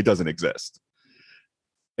you're like, it doesn't exist.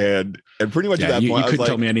 And pretty much at that point, you couldn't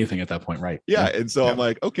tell me anything at that point, right? Yeah. And so I'm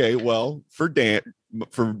like, okay, well, for Dan,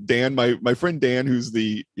 my friend Dan, who's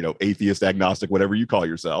the atheist, agnostic, whatever you call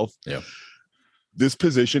yourself. Yeah. This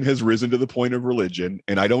position has risen to the point of religion,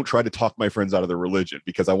 and I don't try to talk my friends out of their religion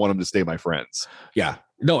because I want them to stay my friends. Yeah.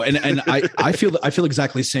 No, and I feel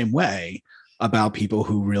exactly the same way about people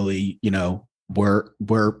who really,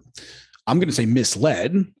 were I'm going to say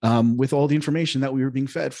misled with all the information that we were being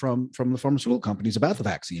fed from the pharmaceutical companies about the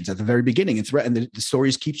vaccines at the very beginning, and the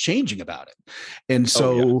stories keep changing about it. And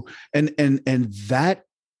so, and it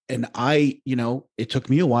took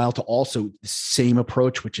me a while to also the same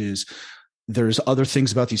approach, which is there's other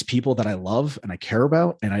things about these people that I love and I care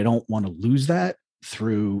about, and I don't want to lose that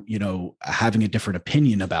through, having a different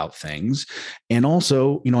opinion about things. And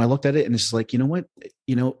also, I looked at it and it's like,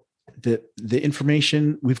 the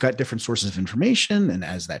information, we've got different sources of information, and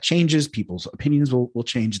as that changes, people's opinions will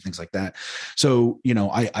change and things like that. So,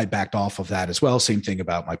 I backed off of that as well. Same thing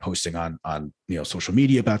about my posting on social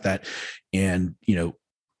media about that. And,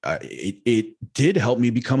 it did help me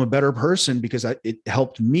become a better person, because it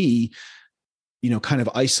helped me, kind of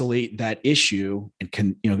isolate that issue and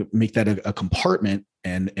can, make that a compartment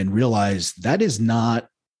and realize that is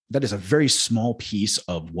a very small piece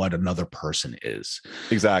of what another person is.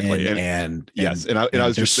 Exactly. And yes. And I was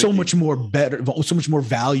there's just so much more more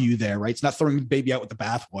value there, right? It's not throwing the baby out with the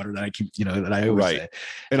bathwater that I keep, that I always say.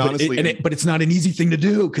 And but honestly, but it's not an easy thing to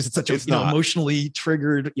do, because it's such a emotionally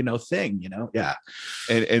triggered, thing, Yeah.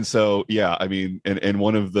 And so, yeah, I mean, and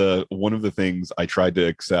one of the things I tried to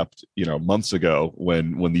accept, months ago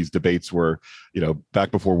when these debates were,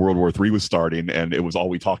 back before World War III was starting, and it was all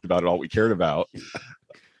we talked about and all we cared about.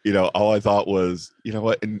 All I thought was,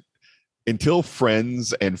 until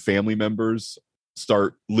friends and family members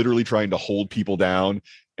start literally trying to hold people down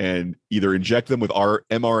and either inject them with our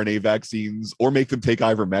mRNA vaccines or make them take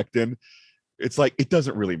ivermectin, it's like, it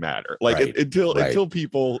doesn't really matter. Like until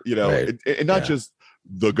people, and not just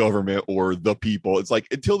the government or the people, it's like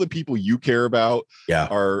until the people you care about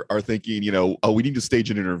are thinking, we need to stage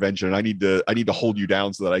an intervention, and I need to hold you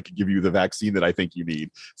down so that I can give you the vaccine that I think you need.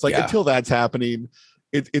 It's like, until that's happening,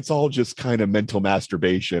 it's all just kind of mental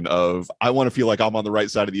masturbation of, I want to feel like I'm on the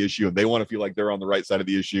right side of the issue and they want to feel like they're on the right side of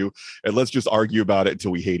the issue, and let's just argue about it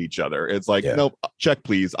until we hate each other. It's like, nope, check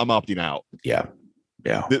please, I'm opting out. Yeah.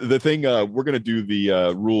 The thing, we're going to do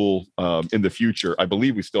the rule in the future. I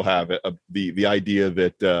believe we still have it, the idea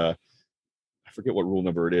that I forget what rule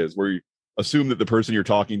number it is, where you assume that the person you're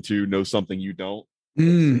talking to knows something you don't.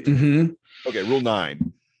 Mm-hmm. Okay, rule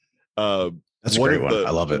 9. That's a great one.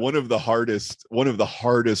 I love it. One of the hardest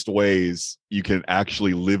ways you can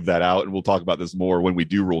actually live that out, and we'll talk about this more when we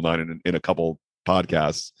do Rule 9 in a couple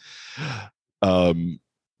podcasts.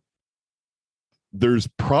 There's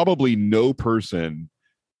probably no person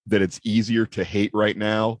that it's easier to hate right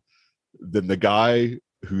now than the guy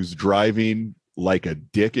who's driving like a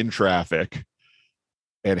dick in traffic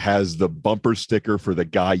and has the bumper sticker for the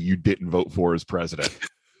guy you didn't vote for as president.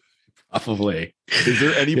 Probably. Is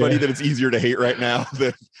there anybody that it's easier to hate right now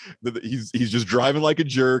that he's just driving like a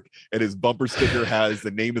jerk and his bumper sticker has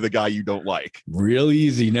the name of the guy you don't like? Real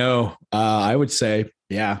easy. No, I would say,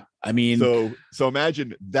 yeah. I mean, so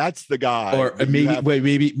imagine that's the guy. Or maybe if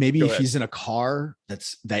ahead. he's in a car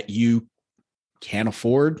that you can't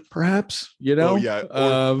afford, perhaps, you know? Oh, yeah.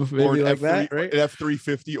 Maybe like that, right? An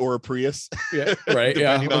F-350 or a Prius. Yeah, right.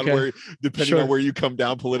 depending on where you come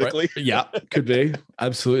down politically. Right. Yeah, could be.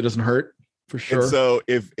 Absolutely. It doesn't hurt for sure. And so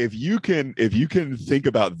if you can think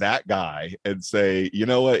about that guy and say, you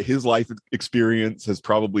know what, his life experience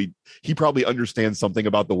he probably understands something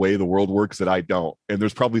about the way the world works that I don't. And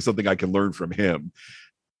there's probably something I can learn from him.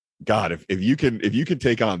 God, if you can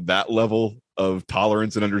take on that level of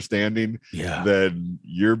tolerance and understanding, then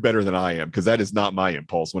you're better than I am, because that is not my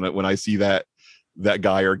impulse. When I see that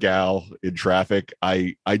guy or gal in traffic,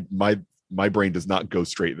 my brain does not go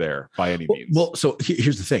straight there by any means. Well, so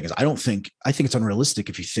here's the thing: is I think it's unrealistic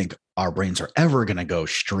if you think our brains are ever going to go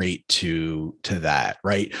straight to that,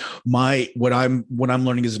 right? What I'm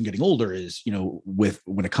learning as I'm getting older is,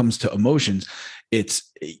 when it comes to emotions,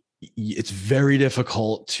 it's very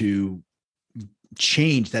difficult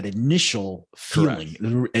change that initial feeling.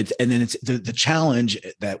 Correct. And then it's the challenge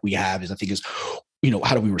that we have is, I think, is,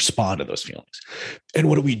 how do we respond to those feelings and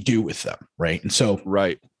what do we do with them? Right. And so,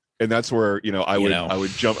 right. And that's where,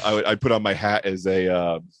 I'd put on my hat as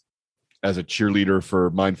a cheerleader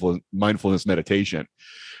for mindfulness meditation.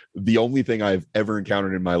 The only thing I've ever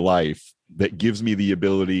encountered in my life that gives me the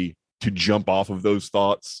ability to jump off of those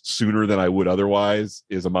thoughts sooner than I would otherwise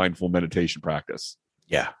is a mindful meditation practice.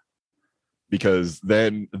 Yeah. Because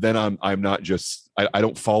then I'm not just, I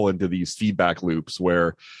don't fall into these feedback loops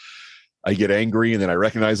where I get angry and then I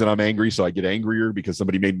recognize that I'm angry. So I get angrier because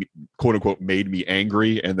somebody made me, quote unquote, made me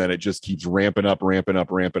angry. And then it just keeps ramping up.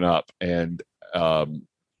 And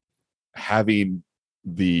having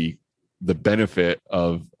the benefit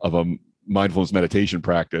of a mindfulness meditation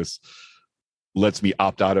practice lets me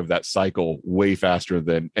opt out of that cycle way faster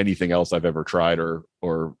than anything else I've ever tried or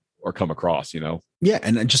come across, Yeah.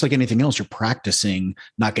 And just like anything else, you're practicing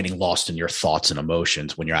not getting lost in your thoughts and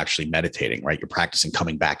emotions when you're actually meditating, right? You're practicing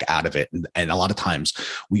coming back out of it. And a lot of times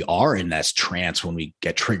we are in this trance when we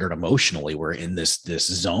get triggered emotionally. We're in this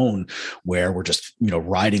zone where we're just,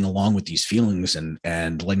 riding along with these feelings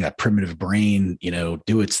and letting that primitive brain,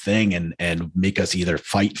 do its thing and make us either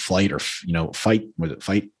fight, flight, or,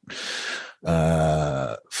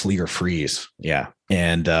 flee or freeze. Yeah.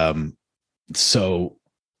 And so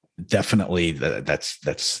definitely that's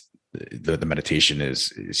the meditation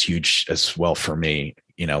is huge as well for me.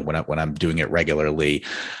 When I'm doing it regularly,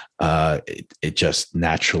 it just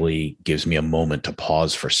naturally gives me a moment to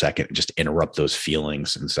pause for a second and just interrupt those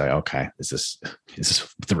feelings and say, okay, is this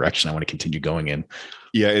the direction I want to continue going in?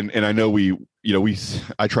 Yeah. And I know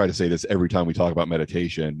I try to say this every time we talk about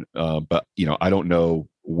meditation, but I don't know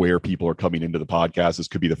where people are coming into the podcast. This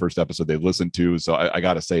could be the first episode they've listened to. So I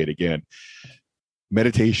got to say it again.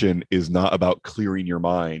 Meditation is not about clearing your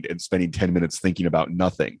mind and spending 10 minutes thinking about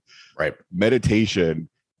nothing. Right. Meditation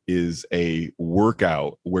is a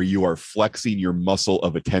workout where you are flexing your muscle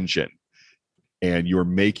of attention and you're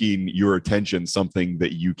making your attention something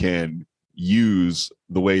that you can use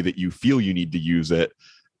the way that you feel you need to use it,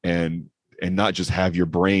 and not just have your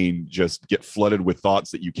brain just get flooded with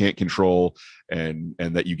thoughts that you can't control and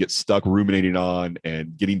that you get stuck ruminating on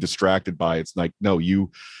and getting distracted by. It's like, no,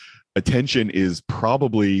 attention is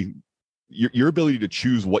probably your ability to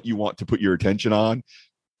choose what you want to put your attention on.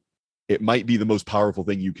 It might be the most powerful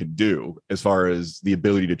thing you can do as far as the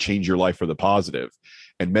ability to change your life for the positive.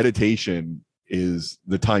 And meditation is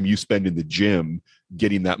the time you spend in the gym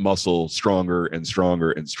getting that muscle stronger and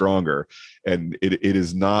stronger and stronger. And it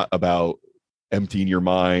is not about emptying your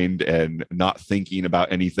mind and not thinking about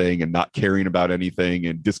anything and not caring about anything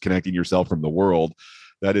and disconnecting yourself from the world.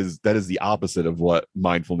 That is the opposite of what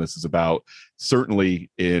mindfulness is about. Certainly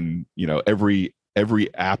in, every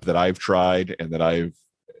app that I've tried and that I've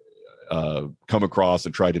come across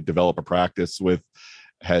and tried to develop a practice with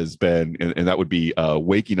has been, and that would be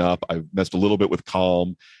waking up. I've messed a little bit with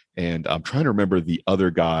Calm, and I'm trying to remember the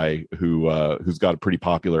other guy who's got a pretty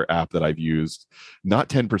popular app that I've used. Not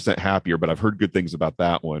 10% Happier, but I've heard good things about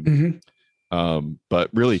that one. Mm-hmm. But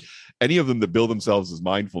really, any of them that bill themselves as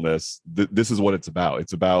mindfulness, this is what it's about.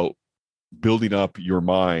 It's about building up your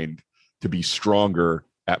mind to be stronger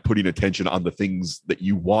at putting attention on the things that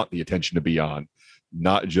you want the attention to be on,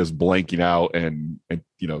 not just blanking out and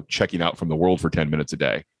checking out from the world for 10 minutes a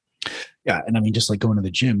day. Yeah. And I mean, just like going to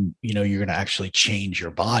the gym, you're going to actually change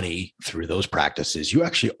your body through those practices. You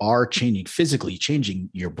actually are physically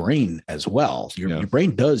changing your brain as well. Your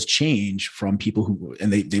brain does change from people who,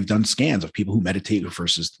 and they've done scans of people who meditate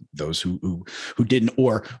versus those who didn't,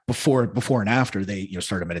 or before and after they,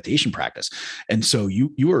 started a meditation practice. And so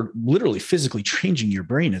you are literally physically changing your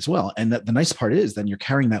brain as well. And the nice part is then you're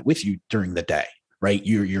carrying that with you during the day, right?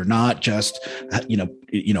 You're not just,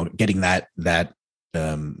 getting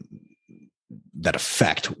um, that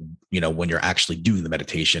effect, when you're actually doing the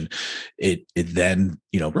meditation, it then,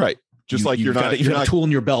 right. Just like you've got a tool in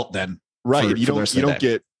your belt then. Right. You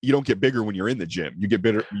don't get bigger when you're in the gym. You get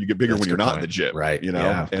bigger when you're not in the gym. Right.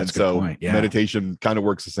 Yeah, and so meditation kind of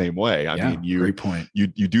works the same way. I mean, great point. You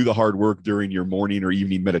do the hard work during your morning or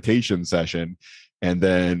evening meditation session, and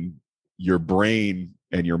then your brain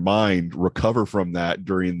and your mind recover from that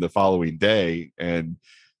during the following day. And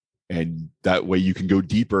that way you can go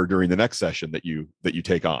deeper during the next session that you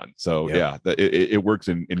take on. So it works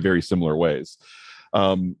in very similar ways.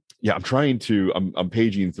 I'm paging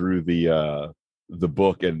through the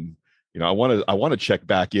book, and I want to check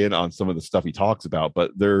back in on some of the stuff he talks about,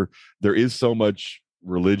 but there is so much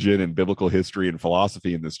religion and biblical history and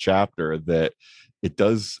philosophy in this chapter that it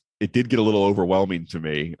did get a little overwhelming to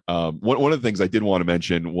me. One of the things I did want to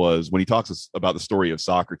mention was when he talks about the story of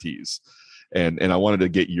Socrates. And I wanted to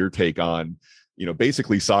get your take on,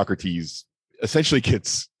 basically Socrates essentially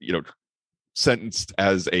gets, sentenced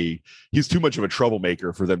as he's too much of a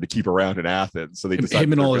troublemaker for them to keep around in Athens. So they decide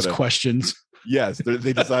him and all his questions. Yes.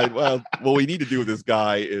 They decide, well, what we need to do with this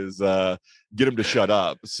guy is get him to shut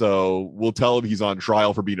up. So we'll tell him he's on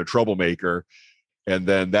trial for being a troublemaker. And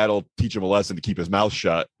then that'll teach him a lesson to keep his mouth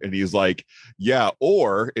shut. And he's like, yeah,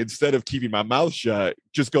 or instead of keeping my mouth shut,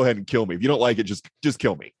 just go ahead and kill me. If you don't like it, just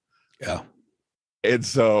kill me. Yeah. And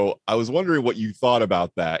so I was wondering what you thought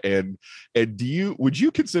about that. And would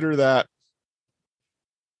you consider that,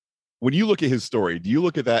 when you look at his story, do you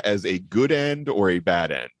look at that as a good end or a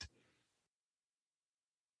bad end?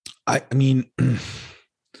 I mean,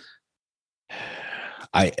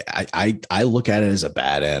 I look at it as a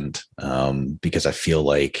bad end, because I feel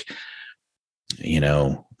like, he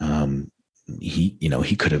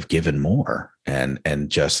could have given more and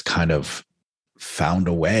just kind of found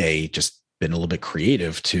a way, just been a little bit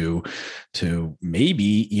creative to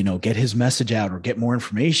maybe, get his message out or get more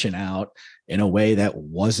information out in a way that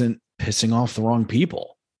wasn't pissing off the wrong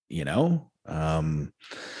people, I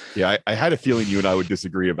had a feeling you and I would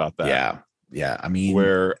disagree about that. Yeah. I mean,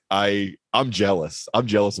 where I'm jealous of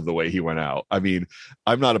the way he went out. I mean,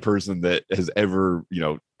 I'm not a person that has ever,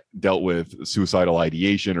 dealt with suicidal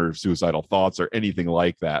ideation or suicidal thoughts or anything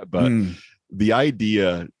like that. But the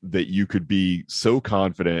idea that you could be so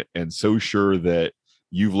confident and so sure that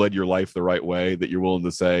you've led your life the right way that you're willing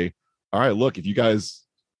to say, all right, look, if you guys,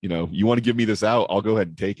 you want to give me this out, I'll go ahead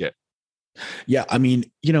and take it. Yeah. I mean,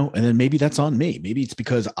 and then maybe that's on me. Maybe it's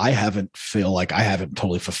because I feel like I haven't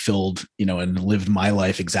totally fulfilled, and lived my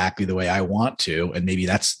life exactly the way I want to. And maybe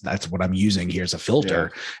that's what I'm using here as a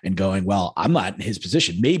filter and going, well, I'm not in his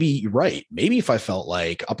position. Maybe you're right. Maybe if I felt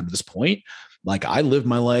like up until this point, like I lived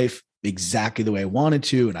my life exactly the way I wanted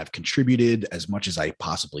to, and I've contributed as much as I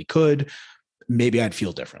possibly could, maybe I'd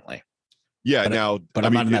feel differently. Yeah. But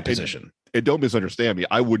I'm not in that position. And don't misunderstand me.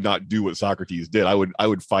 I would not do what Socrates did. I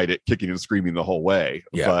would fight it kicking and screaming the whole way.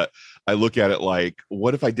 Yeah. But I look at it like,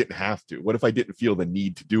 what if I didn't have to? What if I didn't feel the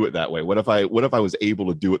need to do it that way? What if I was able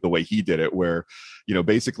to do it the way he did it, where,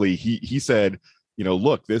 basically he said,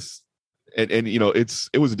 look, this, and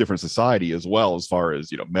it was a different society as well, as far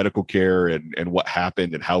as, medical care and what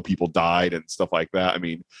happened and how people died and stuff like that. I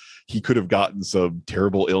mean, he could have gotten some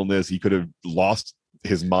terrible illness. He could have lost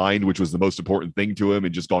his mind, which was the most important thing to him,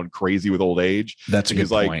 and just gone crazy with old age. That's a good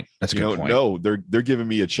point. That's a good point. No, they're giving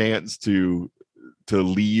me a chance to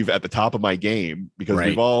leave at the top of my game, because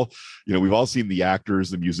we've all seen the actors,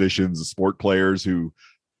 the musicians, the sport players who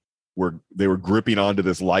were gripping onto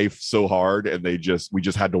this life so hard, and we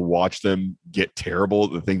just had to watch them get terrible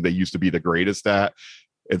at the thing they used to be the greatest at.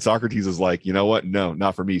 And Socrates is like, you know what? No,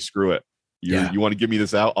 not for me. Screw it. You want to give me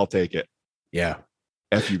this out? I'll take it. Yeah.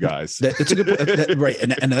 F you guys. That's a good right.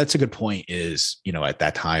 And that's a good point is, at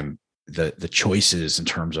that time, the choices in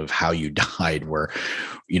terms of how you died were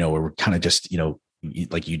kind of just,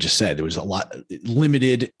 like you just said, there was a lot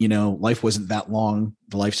limited, life wasn't that long.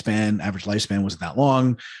 The average lifespan wasn't that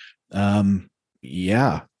long. I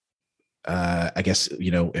guess,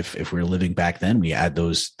 if we're living back then, we add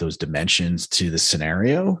those dimensions to the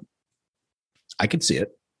scenario. I could see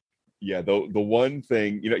it. Yeah. The one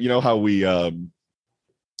thing, how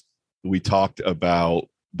we talked about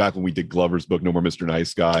back when we did Glover's book, No More Mr.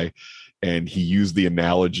 Nice Guy, and he used the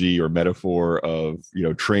analogy or metaphor of,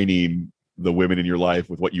 training the women in your life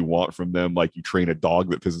with what you want from them, like you train a dog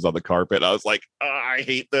that pisses on the carpet. I was like, I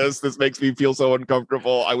hate this. This makes me feel so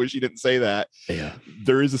uncomfortable. I wish he didn't say that. Yeah.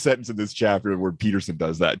 There is a sentence in this chapter where Peterson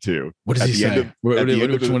does that too. What does he say?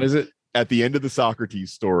 Which one is it? At the end of the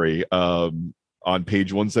Socrates story, on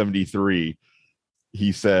page 173,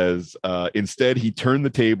 he says, instead, he turned the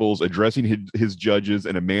tables, addressing his judges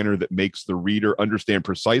in a manner that makes the reader understand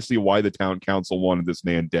precisely why the town council wanted this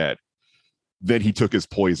man dead. Then he took his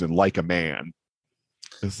poison like a man.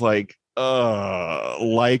 It's like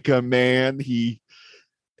a man. The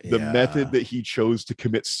method that he chose to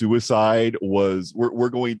commit suicide was, we're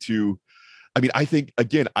going to, I think,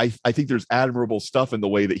 again, I think there's admirable stuff in the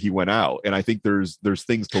way that he went out. And I think there's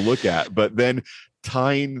things to look at, but then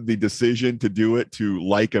tying the decision to do it to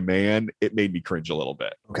like a man, it made me cringe a little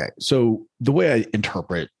bit. Okay. So the way I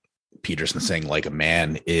interpret Peterson saying like a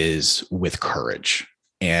man is with courage.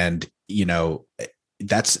 And,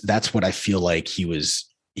 that's what I feel like he was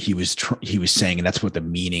saying, and that's what the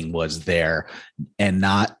meaning was there, and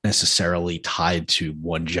not necessarily tied to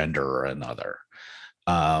one gender or another.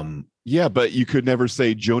 Yeah, but you could never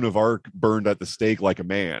say Joan of Arc burned at the stake like a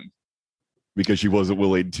man, because she wasn't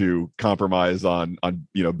willing to compromise on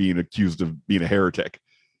being accused of being a heretic.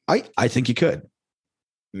 I think you could.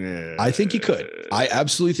 Yeah. I think you could. I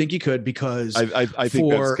absolutely think you could, because I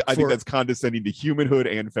think that's condescending to humanhood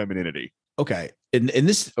and femininity. Okay. And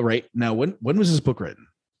this right now, when was this book written?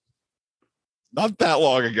 Not that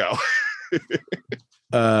long ago.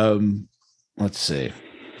 Let's see.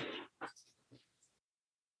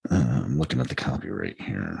 I'm looking at the copyright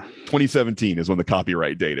here. 2017 is when the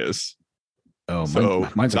copyright date is. Oh, so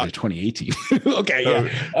mine's like 2018. Okay,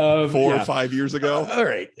 yeah. 4 or 5 years ago. All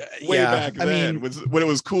right, way back then, when it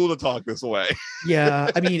was cool to talk this way.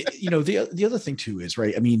 Yeah, the other thing too is,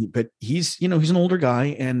 right. But he's he's an older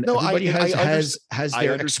guy, and everybody has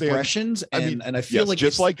their expressions, and I feel like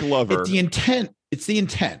just like Glover, it's the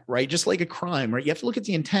intent, right? Just like a crime, right? You have to look at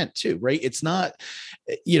the intent too, right? It's not,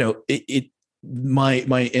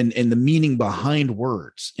 my and the meaning behind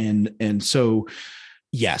words, and so.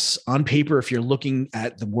 Yes, on paper, if you're looking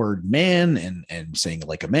at the word man and saying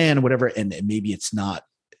like a man or whatever, and maybe it's not,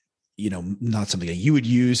 not something that you would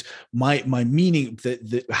use. My meaning,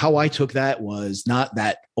 how I took that was not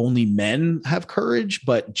that only men have courage,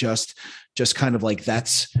 but just kind of like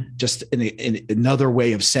that's just in another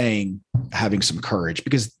way of saying having some courage,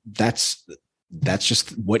 because that's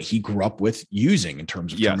just what he grew up with using in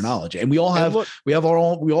terms of terminology. And we all have our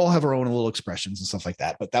own little expressions and stuff like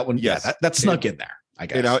that. But that one, that snuck in there. I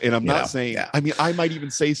guess. And I'm not saying, I might even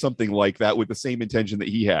say something like that with the same intention that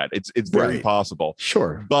he had. It's very possible.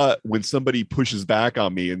 Sure. But when somebody pushes back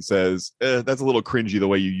on me and says, that's a little cringy the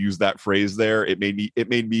way you use that phrase there, it made me,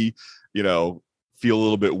 feel a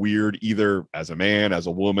little bit weird, either as a man, as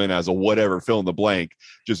a woman, as a whatever, fill in the blank.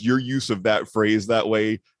 Just your use of that phrase that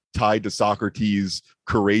way, tied to Socrates'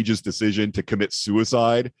 courageous decision to commit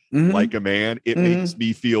suicide like a man, it makes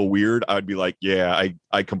me feel weird. I'd be like,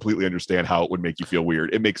 I completely understand how it would make you feel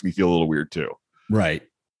weird. It makes me feel a little weird too. Right.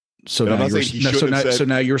 So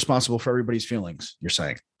now you're responsible for everybody's feelings, you're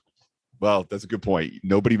saying. Well, that's a good point.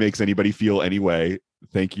 Nobody makes anybody feel any way.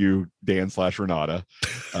 Thank you, Dan/Renata.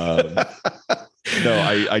 No,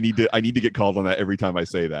 I need to get called on that every time I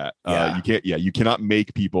say that. You cannot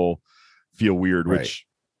make people feel weird, which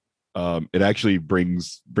it actually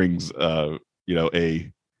brings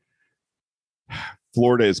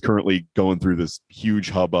Florida is currently going through this huge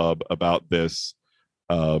hubbub about this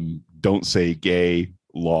don't say gay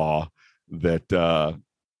law that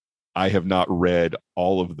I have not read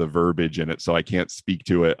all of the verbiage in it, so I can't speak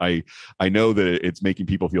to it. I know that it's making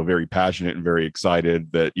people feel very passionate and very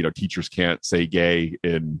excited that teachers can't say gay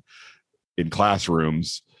in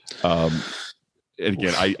classrooms. And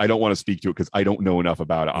again, I don't want to speak to it because I don't know enough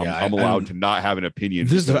about it. I'm allowed to not have an opinion.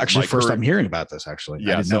 This is actually the first time hearing about this, actually.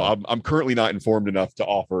 Yeah, so I'm currently not informed enough to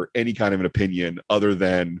offer any kind of an opinion, other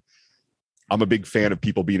than I'm a big fan of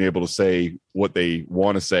people being able to say what they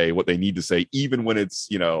want to say, what they need to say, even when it's,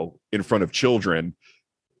 in front of children,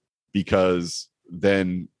 because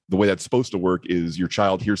then the way that's supposed to work is your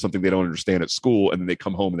child hears something they don't understand at school, and then they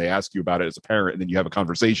come home and they ask you about it as a parent, and then you have a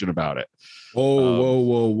conversation about it.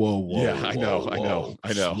 Whoa. Yeah, I know.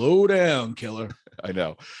 Slow down, killer. I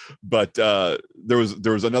know. But there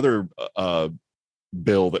was another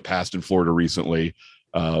bill that passed in Florida recently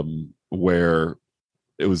where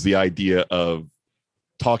it was the idea of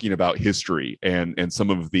talking about history and some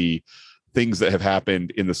of the things that have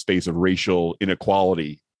happened in the space of racial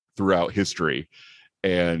inequality throughout history.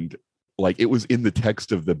 And like it was in the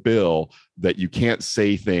text of the bill that you can't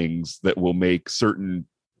say things that will make certain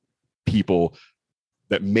people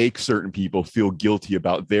feel guilty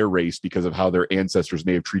about their race because of how their ancestors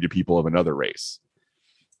may have treated people of another race.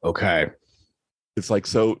 Okay. It's like,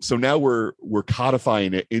 so now we're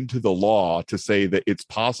codifying it into the law to say that it's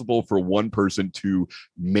possible for one person to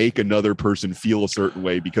make another person feel a certain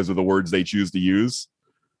way because of the words they choose to use.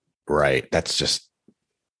 Right. That's just,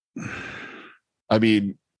 I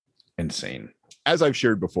mean, insane. As I've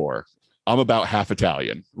shared before, I'm about half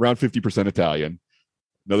Italian, around 50% Italian,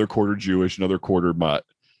 another quarter Jewish, another quarter mutt,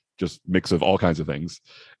 just mix of all kinds of things.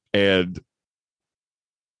 And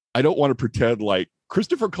I don't want to pretend like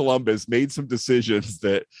Christopher Columbus made some decisions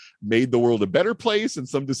that made the world a better place and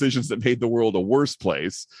some decisions that made the world a worse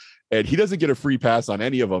place. And he doesn't get a free pass on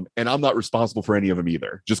any of them. And I'm not responsible for any of them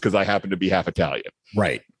either, just because I happen to be half Italian.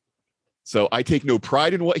 Right. So I take no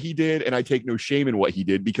pride in what he did, and I take no shame in what he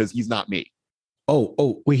did because he's not me.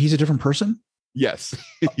 Oh, wait, he's a different person? Yes.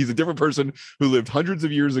 He's a different person who lived hundreds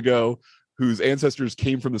of years ago, whose ancestors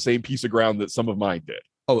came from the same piece of ground that some of mine did.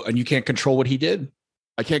 Oh, and you can't control what he did?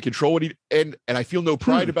 I can't control what he and I feel no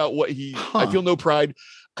pride about what he I feel no pride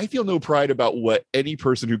about what any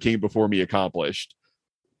person who came before me accomplished,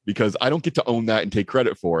 because I don't get to own that and take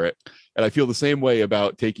credit for it. And I feel the same way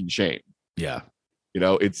about taking shame. Yeah. You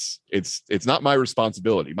know, it's not my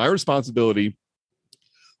responsibility. My responsibility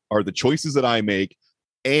are the choices that I make.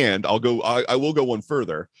 And I will go one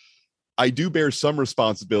further. I do bear some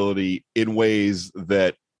responsibility in ways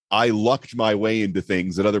that I lucked my way into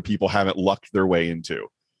things that other people haven't lucked their way into.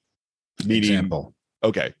 Meaning, example.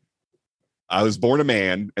 Okay, I was born a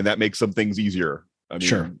man, and that makes some things easier. I mean,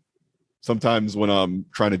 sure. Sometimes when I'm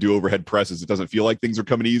trying to do overhead presses, it doesn't feel like things are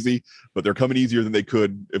coming easy, but they're coming easier than they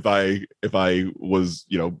could if I was,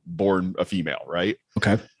 born a female, right?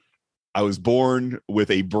 Okay. I was born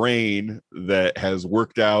with a brain that has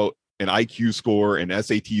worked out an IQ score, an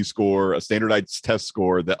SAT score, a standardized test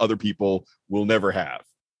score that other people will never have.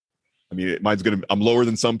 I mean, I'm lower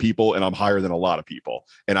than some people and I'm higher than a lot of people.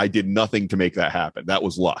 And I did nothing to make that happen. That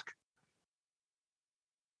was luck.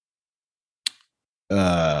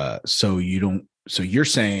 So you're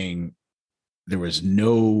saying there was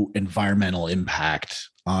no environmental impact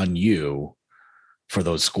on you for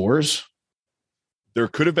those scores? There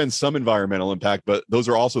could have been some environmental impact, but those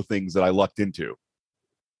are also things that I lucked into.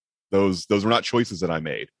 Those were not choices that I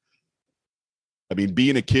made. I mean,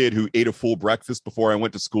 being a kid who ate a full breakfast before I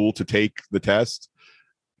went to school to take the test,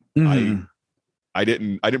 I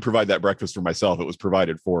didn't provide that breakfast for myself. It was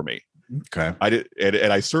provided for me. Okay.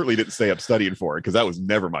 And I certainly didn't stay up studying for it because that was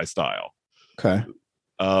never my style. Okay.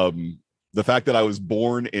 The fact that I was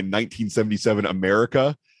born in 1977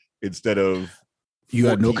 America instead of you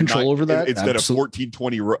had no control over that instead of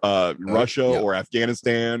 1420 Russia or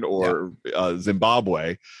Afghanistan or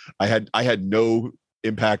Zimbabwe, I had no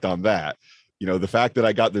impact on that. The fact that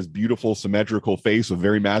I got this beautiful symmetrical face with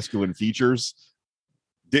very masculine features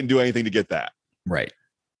didn't do anything to get that. Right.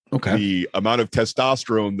 Okay. The amount of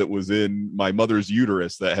testosterone that was in my mother's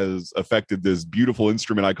uterus that has affected this beautiful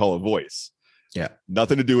instrument I call a voice. Yeah.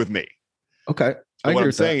 Nothing to do with me. Okay. So what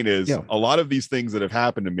I'm saying is a lot of these things that have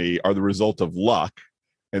happened to me are the result of luck.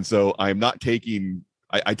 And so I'm not taking,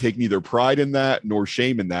 I take neither pride in that nor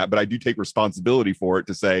shame in that, but I do take responsibility for it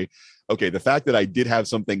to say, okay, the fact that I did have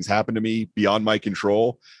some things happen to me beyond my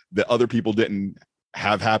control that other people didn't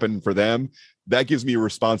have happen for them, that gives me a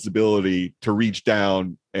responsibility to reach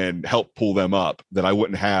down and help pull them up that I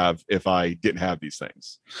wouldn't have if I didn't have these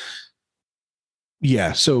things.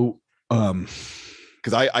 Yeah. So,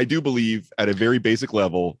 because I do believe at a very basic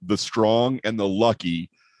level, the strong and the lucky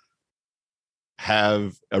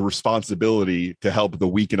have a responsibility to help the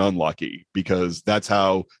weak and unlucky, because that's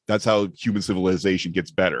how human civilization gets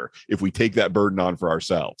better. If we take that burden on for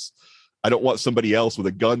ourselves, I don't want somebody else with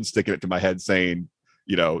a gun sticking it to my head saying,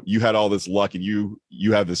 you had all this luck and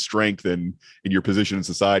you have this strength in your position in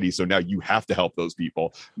society, so now you have to help those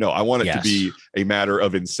people. No, I want it to be a matter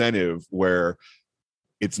of incentive where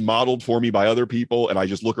it's modeled for me by other people, and I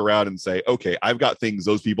just look around and say, okay, I've got things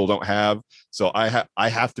those people don't have, so I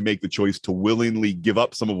have to make the choice to willingly give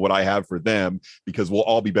up some of what I have for them, because we'll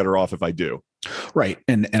all be better off if I do. Right.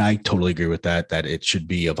 And I totally agree with that it should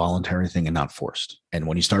be a voluntary thing and not forced. And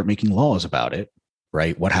when you start making laws about it,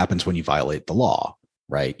 right, what happens when you violate the law?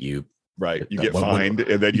 Right. You get fined,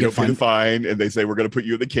 and then you don't pay the fine, and they say, we're going to put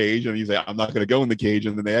you in the cage, and you say, I'm not going to go in the cage,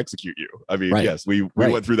 and then they execute you. I mean, yes, we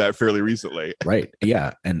went through that fairly recently. Right.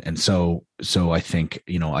 Yeah. And so I think,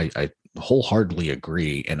 I wholeheartedly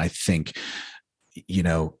agree. And I think,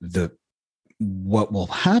 what will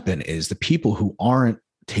happen is the people who aren't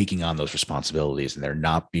taking on those responsibilities, and they're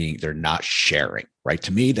not sharing. Right.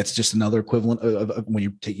 To me, that's just another equivalent of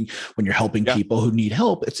when you're helping people who need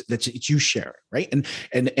help. It's you sharing. Right. And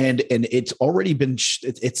it's already been,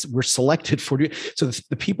 we're selected for, so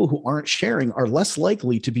the people who aren't sharing are less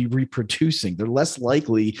likely to be reproducing. They're less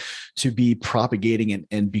likely to be propagating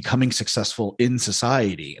and becoming successful in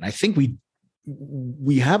society. And I think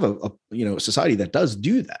we have a society that does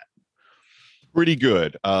do that. Pretty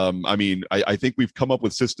good. I think we've come up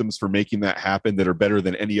with systems for making that happen that are better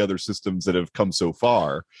than any other systems that have come so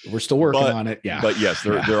far. We're still working on it. Yeah. But yes,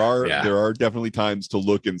 there are definitely times to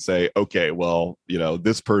look and say, okay, well,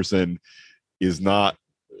 this person is not,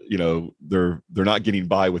 they're not getting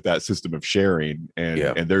by with that system of sharing,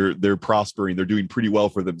 and they're prospering. They're doing pretty well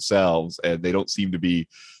for themselves, and they don't seem to be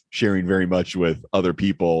sharing very much with other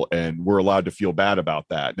people. And we're allowed to feel bad about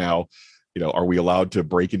that. Now, are we allowed to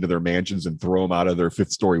break into their mansions and throw them out of their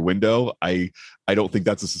 5th story window? I don't think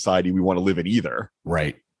that's a society we want to live in either.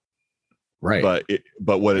 Right. But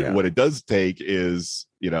what it does take is,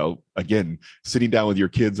 again, sitting down with your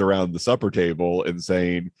kids around the supper table and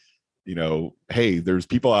saying, hey, there's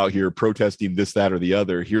people out here protesting this, that, or the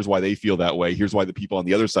other. Here's why they feel that way. Here's why the people on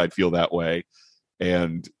the other side feel that way.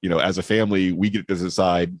 And, as a family, we get to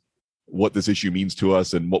decide what this issue means to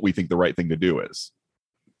us and what we think the right thing to do is.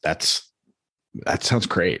 That sounds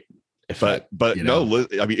great.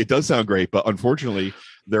 It does sound great, but unfortunately,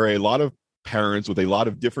 there are a lot of parents with a lot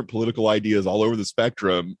of different political ideas all over the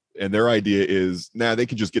spectrum, and their idea is, they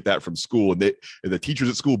can just get that from school, and the teachers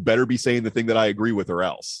at school better be saying the thing that I agree with, or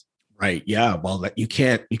else. Right. Yeah. Well, you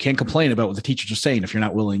can't complain about what the teachers are saying if you're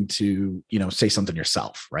not willing to, say something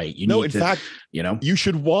yourself. Right. In fact, you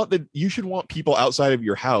should want people outside of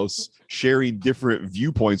your house sharing different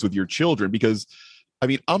viewpoints with your children, because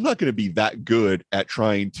I'm not going to be that good at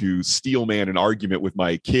trying to steel man an argument with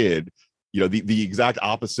my kid, the exact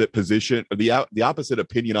opposite position, or the opposite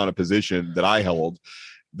opinion on a position that I held.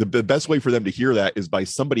 The best way for them to hear that is by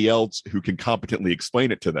somebody else who can competently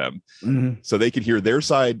explain it to them. Mm-hmm. So they can hear their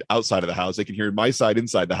side outside of the house. They can hear my side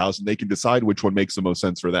inside the house, and they can decide which one makes the most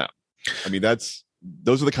sense for them.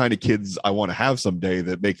 Those are the kind of kids I want to have someday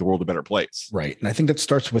that make the world a better place. Right. And I think that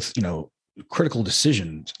starts with, critical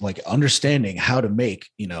decisions, like understanding how to make,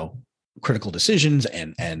 critical decisions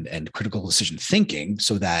and critical decision thinking,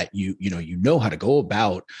 so that you know how to go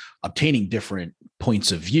about obtaining different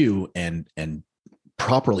points of view and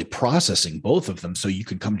properly processing both of them, so you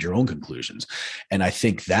can come to your own conclusions. And I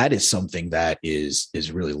think that is something that is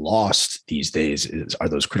really lost these days, are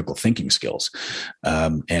those critical thinking skills. I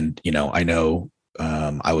know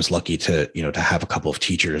I was lucky to have a couple of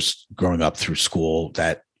teachers growing up through school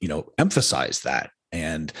that emphasize that.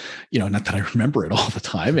 And, not that I remember it all the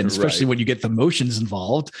time. And especially when you get the emotions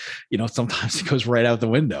involved, sometimes it goes right out the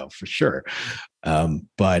window, for sure.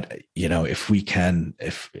 But if we can,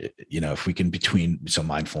 between some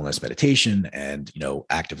mindfulness meditation and,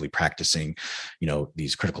 actively practicing,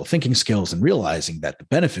 these critical thinking skills, and realizing that the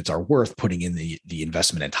benefits are worth putting in the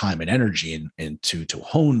investment and time and energy and to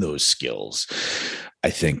hone those skills, I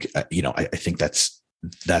think, I think that's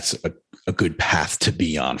a good path to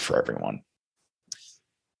be on for everyone.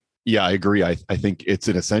 Yeah, I agree. I think it's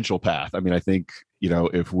an essential path. I think,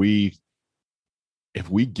 if we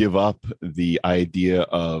give up the idea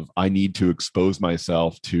of, I need to expose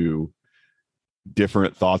myself to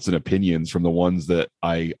different thoughts and opinions from the ones that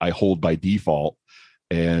I hold by default,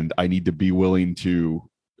 and I need to be willing to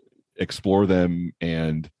explore them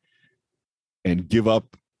and give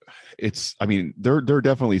up. There are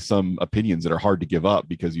definitely some opinions that are hard to give up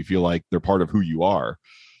because you feel like they're part of who you are,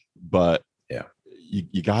 but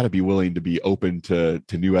you got to be willing to be open to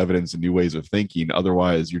new evidence and new ways of thinking.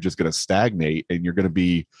 Otherwise, you're just going to stagnate, and you're going to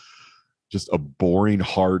be just a boring,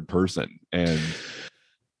 hard person. And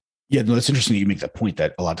yeah, no, that's interesting that you make that point,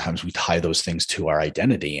 that a lot of times we tie those things to our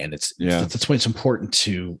identity, and that's why it's important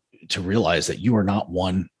to realize that you are not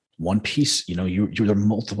one piece. You're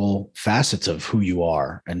multiple facets of who you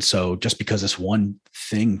are. And so just because this one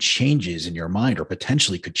thing changes in your mind, or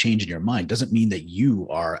potentially could change in your mind, doesn't mean that you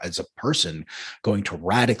are, as a person, going to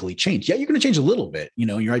radically change. Yeah, you're going to change a little bit,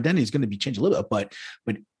 your identity is going to be changed a little bit,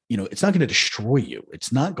 but it's not going to destroy you.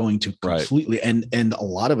 It's not going to completely. Right. And a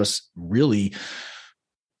lot of us really,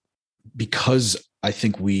 because I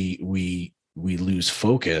think we lose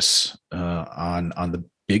focus on the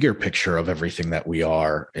bigger picture of everything that we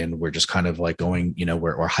are, and we're just kind of like going,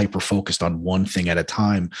 we're hyper focused on one thing at a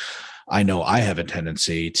time. I know I have a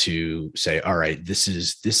tendency to say, all right, this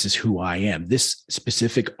is who I am. This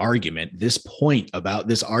specific argument, this point about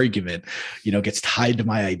this argument, gets tied to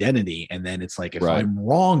my identity. And then it's like, if I'm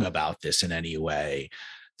wrong about this in any way,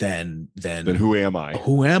 then who am I?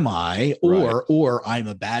 Who am I? Right. Or I'm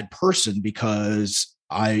a bad person because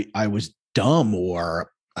I was dumb,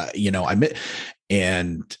 or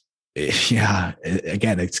and yeah,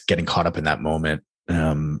 again, it's getting caught up in that moment.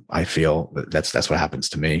 I feel that's what happens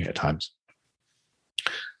to me at times.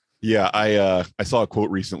 Yeah, I saw a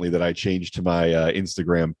quote recently that I changed to my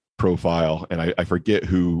Instagram profile, and I forget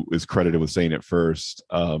who is credited with saying it first.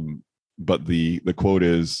 But the quote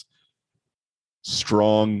is,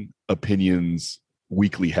 "Strong opinions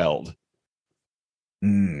weakly held."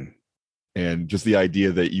 Mm. And just the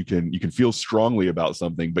idea that you can feel strongly about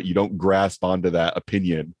something, but you don't grasp onto that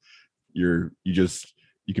opinion. You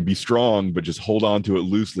can be strong, but just hold on to it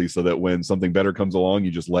loosely, so that when something better comes along,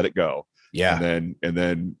 you just let it go. Yeah. And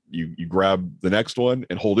then you grab the next one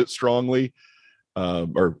and hold it strongly,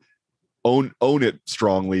 or own it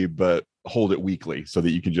strongly, but hold it weakly, so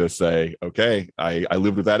that you can just say, okay, I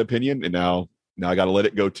lived with that opinion, and now I got to let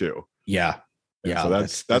it go too. Yeah. And Yeah. so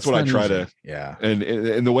that's what I try easy. to. Yeah.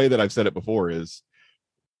 And the way that I've said it before is,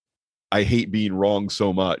 I hate being wrong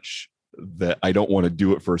so much that I don't want to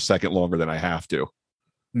do it for a second longer than I have to.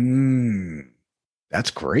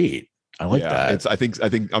 That's great. I like that. I think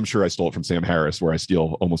I'm sure I stole it from Sam Harris, where I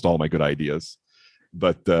steal almost all my good ideas.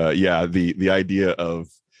 But yeah, the idea of,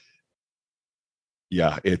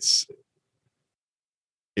 yeah, it's,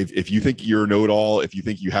 if you think you're a know-it-all, if you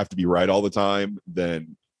think you have to be right all the time,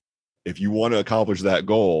 then if you want to accomplish that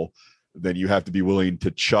goal, then you have to be willing to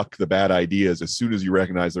chuck the bad ideas as soon as you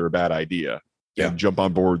recognize they're a bad idea, and jump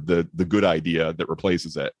on board the good idea that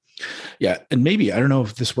replaces it. Yeah. And maybe, I don't know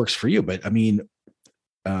if this works for you, but I mean,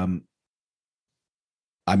 I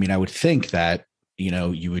would think that, you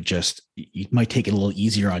might take it a little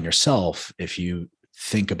easier on yourself if you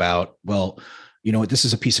think about, well, this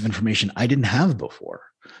is a piece of information I didn't have before.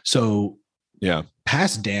 So yeah,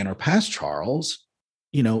 past Dan or past Charles,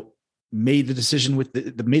 made the decision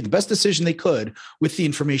made the best decision they could with the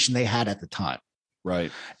information they had at the time.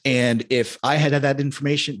 Right. And if I had that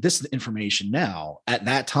information, this information now at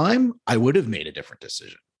that time, I would have made a different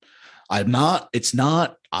decision. There's not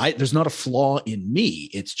a flaw in me.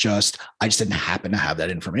 It's just, I just didn't happen to have that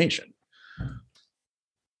information.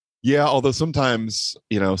 Yeah. Although sometimes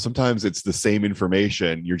it's the same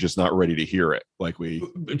information. You're just not ready to hear it. Like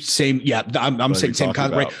same. Yeah. I'm saying same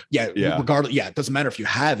kind of, right. Yeah. Yeah. Regardless. Yeah. It doesn't matter if you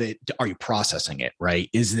have it. Are you processing it? Right.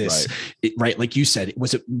 Is this right? Like you said,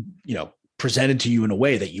 was it, presented to you in a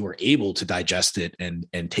way that you were able to digest it and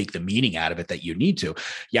take the meaning out of it that you need to.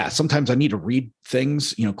 Yeah. Sometimes I need to read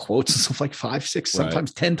things, quotes and stuff like 5, 6,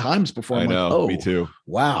 sometimes 10 times before I'm like, oh, me too.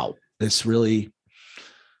 Wow. This really.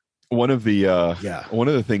 One of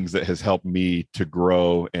the things that has helped me to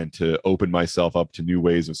grow and to open myself up to new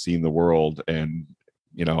ways of seeing the world. And,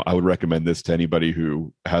 I would recommend this to anybody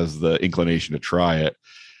who has the inclination to try it.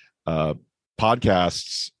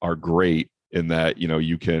 Podcasts are great in that,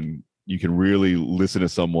 you can really listen to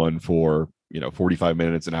someone for 45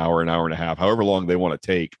 minutes, an hour and a half, however long they want to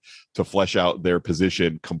take to flesh out their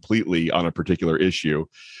position completely on a particular issue.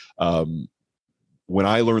 When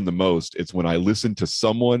I learn the most, it's when I listen to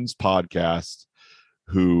someone's podcast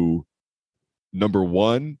who, number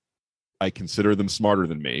one, I consider them smarter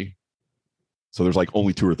than me. So there's like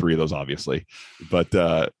only 2 or 3 of those, obviously. But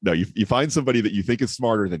no, you find somebody that you think is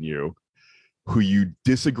smarter than you, who you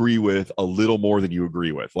disagree with a little more than you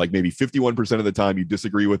agree with. Like maybe 51% of the time you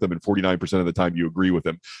disagree with them and 49% of the time you agree with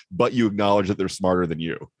them, but you acknowledge that they're smarter than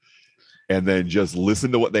you. And then just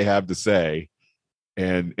listen to what they have to say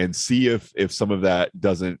and see if some of that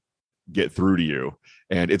doesn't get through to you.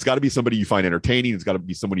 And it's got to be somebody you find entertaining. It's got to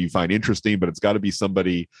be somebody you find interesting, but it's got to be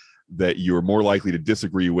somebody that you're more likely to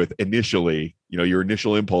disagree with initially. Your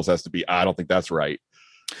initial impulse has to be, I don't think that's right.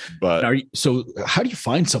 But so how do you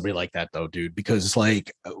find somebody like that though, dude? Because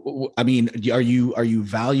like, I mean, are you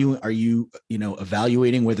evaluating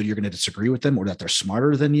whether you're going to disagree with them or that they're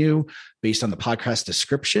smarter than you based on the podcast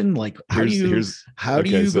description? Like how do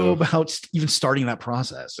you go about even starting that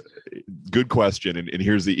process? Good question. And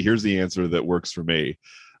here's the answer that works for me.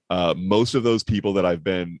 Most of those people that I've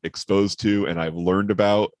been exposed to and I've learned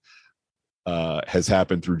about has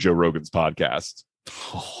happened through Joe Rogan's podcast.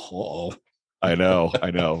 Oh. I know.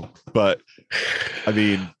 But I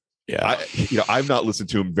mean, yeah, I've not listened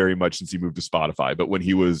to him very much since he moved to Spotify, but when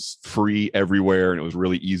he was free everywhere and it was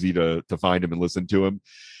really easy to find him and listen to him,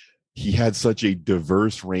 he had such a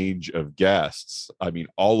diverse range of guests. I mean,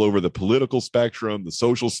 all over the political spectrum, the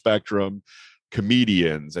social spectrum,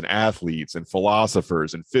 comedians and athletes and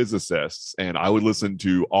philosophers and physicists. And I would listen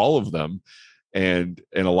to all of them. And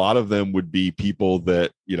a lot of them would be people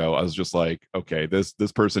that, I was just like, okay, this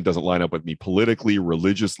person doesn't line up with me politically,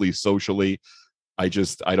 religiously, socially.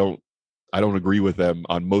 I don't agree with them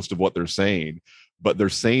on most of what they're saying, but they're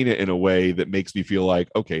saying it in a way that makes me feel like,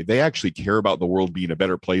 okay, they actually care about the world being a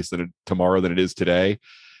better place tomorrow than it is today.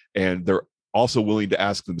 And they're also willing to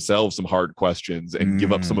ask themselves some hard questions and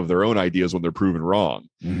give up some of their own ideas when they're proven wrong.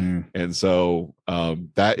 And so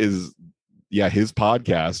that is, his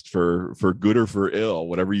podcast, for good or for ill,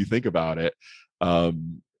 whatever you think about it,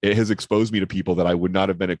 it has exposed me to people that I would not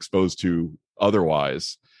have been exposed to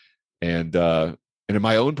otherwise. And in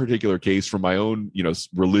my own particular case, from my own,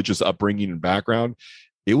 religious upbringing and background,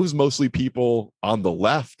 it was mostly people on the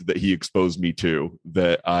left that he exposed me to,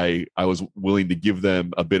 that I was willing to give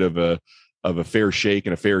them a bit of a fair shake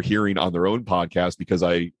and a fair hearing on their own podcast, because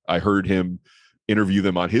I heard him interview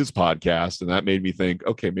them on his podcast, and that made me think,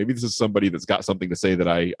 okay, maybe this is somebody that's got something to say that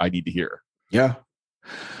I need to hear. Yeah.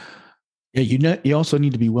 You also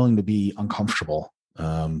need to be willing to be uncomfortable.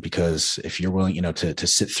 Because if you're willing, to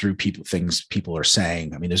sit through things people are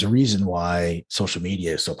saying, I mean, there's a reason why social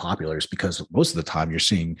media is so popular, is because most of the time you're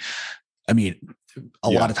seeing, a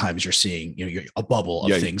lot of times you're seeing, you're a bubble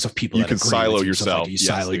of things of people. You can silo yourself. You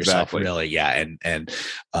silo yourself, really. Yeah. And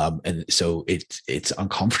so it's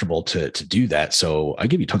uncomfortable to do that. So I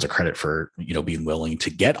give you tons of credit for, being willing to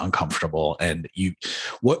get uncomfortable. And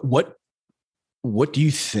what do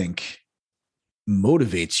you think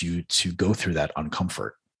motivates you to go through that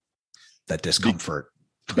discomfort?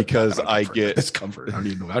 Because I get discomfort. I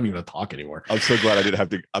don't even talk anymore. I'm so glad I didn't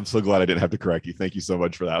have to correct you. Thank you so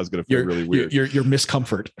much for that. I was going to feel really weird. Your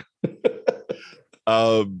miscomfort.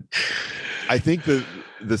 I think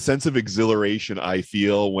the sense of exhilaration I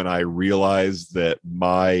feel when I realize that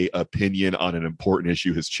my opinion on an important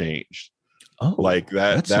issue has changed. Oh, like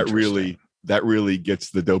that really gets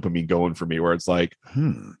the dopamine going for me, where it's like,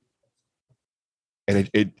 and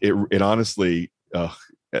it honestly,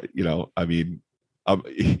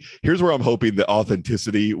 here's where I'm hoping that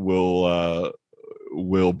authenticity will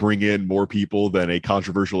bring in more people than a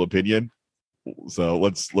controversial opinion. So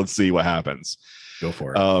let's see what happens. Go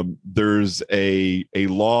for it. There's a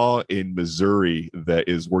law in Missouri that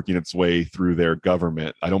is working its way through their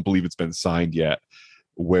government. I don't believe it's been signed yet,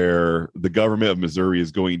 where the government of Missouri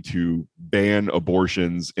is going to ban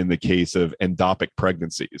abortions in the case of endopic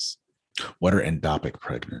pregnancies. What are endopic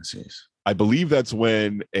pregnancies? I believe that's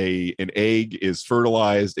when an egg is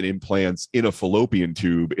fertilized and implants in a fallopian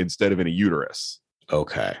tube instead of in a uterus.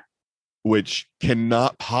 Okay. Which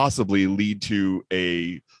cannot possibly lead to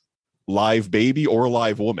a live baby or a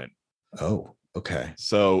live woman. Oh, okay.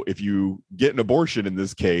 So if you get an abortion in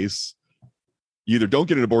this case, you either don't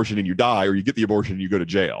get an abortion and you die, or you get the abortion and you go to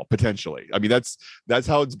jail, potentially. I mean, that's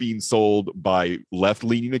how it's being sold by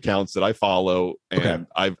left-leaning accounts that I follow, and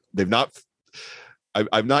okay.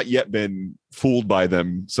 I've not yet been fooled by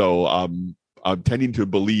them, so I'm tending to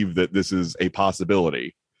believe that this is a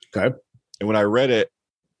possibility. Okay. And when I read it,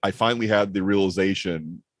 I finally had the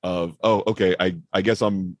realization of, oh, okay, I guess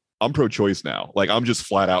I'm pro-choice now. Like, I'm just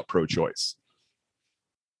flat out pro-choice.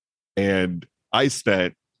 And I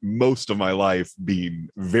spent most of my life being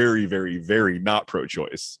very, very, very not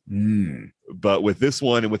pro-choice. But with this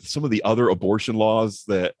one, and with some of the other abortion laws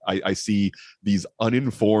that I see, these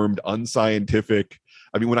uninformed, unscientific,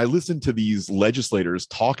 I mean, when I listen to these legislators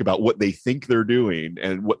talk about what they think they're doing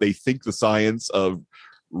and what they think the science of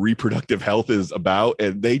reproductive health is about,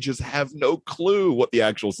 and they just have no clue what the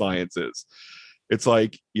actual science is. It's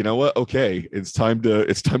like, you know what? Okay, it's time to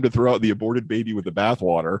throw out the aborted baby with the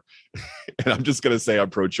bathwater. And I'm just going to say I'm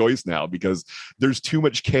pro-choice now, because there's too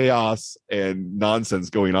much chaos and nonsense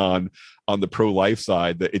going on the pro-life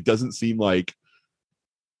side that it doesn't seem like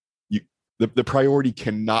the priority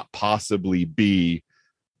cannot possibly be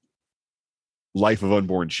life of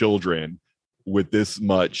unborn children with this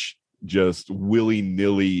much just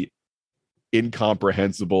willy-nilly,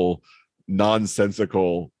 incomprehensible,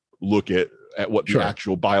 nonsensical look at what the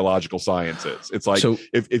actual biological science is. It's like, so,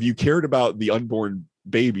 if you cared about the unborn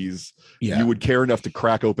babies, you would care enough to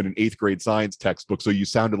crack open an 8th grade science textbook so you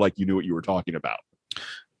sounded like you knew what you were talking about.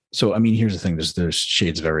 So, I mean, here's the thing: there's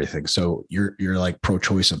shades of everything. So you're like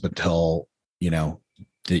pro-choice up until the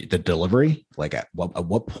delivery. Like, at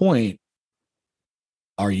what point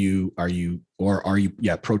are you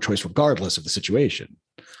pro-choice regardless of the situation?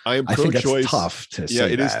 I think that's tough to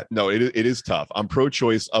say. It is. No, it is tough. I'm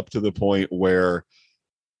pro-choice up to the point where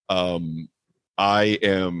I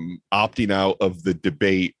am opting out of the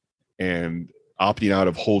debate and opting out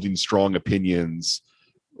of holding strong opinions,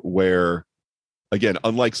 where, again,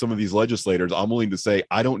 unlike some of these legislators, I'm willing to say,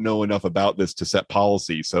 I don't know enough about this to set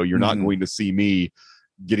policy. So you're not going to see me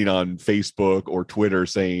getting on Facebook or Twitter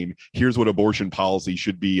saying, here's what abortion policy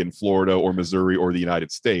should be in Florida or Missouri or the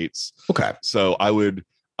United States. Okay. So I'm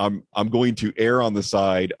going to err on the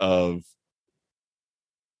side of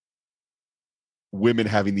women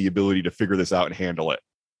having the ability to figure this out and handle it.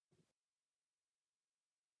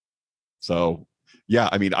 So, yeah,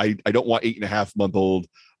 I mean, I don't want 8.5-month-old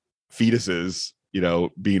fetuses,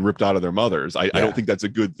 being ripped out of their mothers. I don't think that's a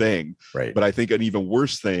good thing. Right. But I think an even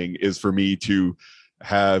worse thing is for me to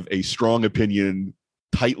have a strong opinion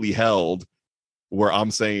tightly held where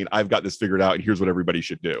I'm saying I've got this figured out and here's what everybody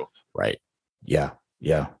should do. Right. Yeah.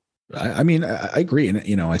 Yeah. I mean, I agree. And,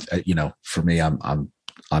 for me, I'm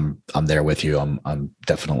there with you. I'm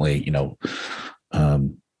definitely,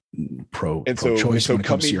 pro-choice when it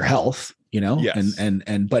comes to your health, yes.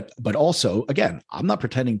 but also, again, I'm not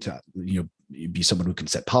pretending to, be someone who can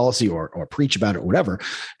set policy or preach about it or whatever.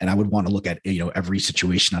 And I would want to look at, every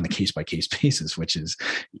situation on a case-by-case basis, which is,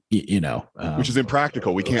 which is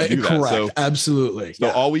impractical. We can't do that. Correct. So, absolutely. So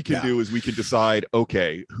all we can do is we can decide,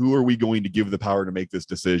 okay, who are we going to give the power to make this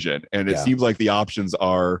decision? And it seems like the options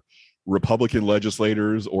are Republican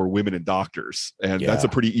legislators or women and doctors. And that's a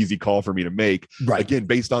pretty easy call for me to make. Right. Again,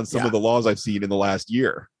 based on some of the laws I've seen in the last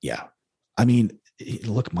year. Yeah. I mean,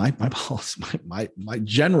 look, my policy, my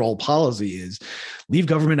general policy is leave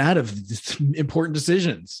government out of important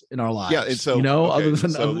decisions in our lives. Yeah. And so, other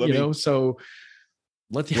than, so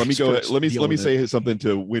let me say something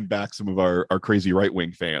to win back some of our crazy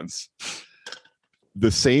right-wing fans.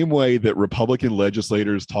 The same way that Republican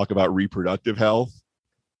legislators talk about reproductive health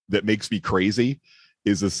that makes me crazy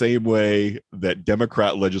is the same way that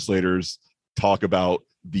Democrat legislators talk about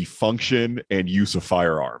the function and use of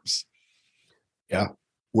firearms. Yeah.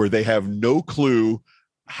 Where they have no clue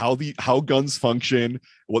how guns function,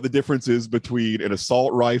 what the difference is between an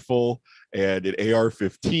assault rifle and an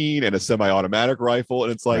AR-15 and a semi-automatic rifle.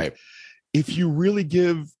 And it's like, if you really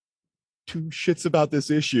give two shits about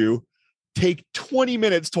this issue, take 20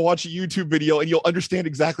 minutes to watch a YouTube video and you'll understand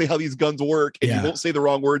exactly how these guns work and you won't say the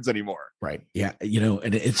wrong words anymore. Right. Yeah.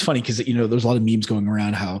 And it's funny because, there's a lot of memes going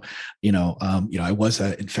around how, I was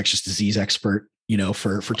an infectious disease expert,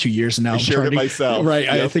 for 2 years and now I'm shared it myself. Right.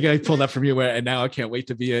 Yep. I think I pulled that from you and now I can't wait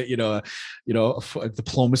to be a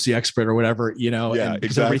diplomacy expert or whatever, and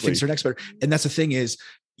because everybody thinks they're an expert. And that's the thing is,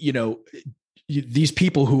 these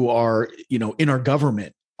people who are, in our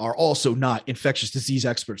government are also not infectious disease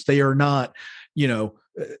experts. They are not,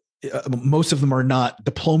 most of them are not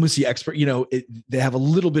diplomacy expert. They have a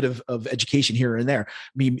little bit of education here and there.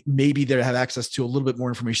 I mean, maybe they have access to a little bit more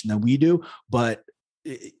information than we do, but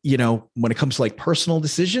when it comes to like personal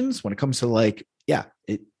decisions, when it comes to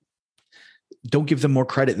don't give them more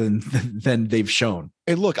credit than they've shown.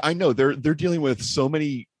 And look, I know they're dealing with so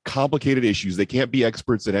many complicated issues. They can't be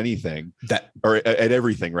experts at anything or at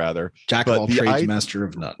everything rather. Jack of all trades, master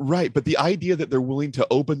of none. Right. But the idea that they're willing to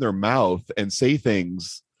open their mouth and say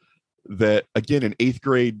things that, again, an 8th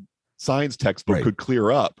grade science textbook could clear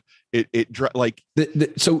up.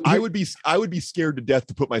 So I would be scared to death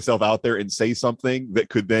to put myself out there and say something that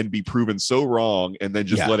could then be proven so wrong and then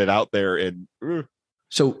just let it out there. And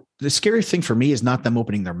so the scary thing for me is not them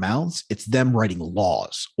opening their mouths. It's them writing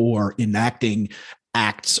laws or enacting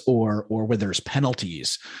acts or where there's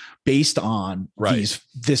penalties based on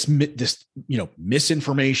this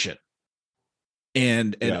misinformation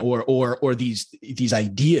or these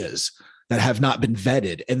ideas that have not been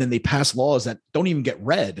vetted, and then they pass laws that don't even get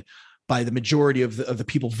read by the majority of the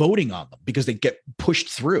people voting on them because they get pushed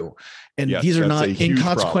through. And these are not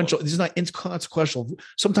inconsequential. This is not inconsequential.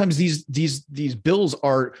 Sometimes these bills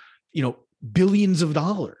are, billions of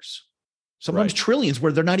dollars, sometimes trillions,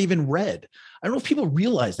 where they're not even read. I don't know if people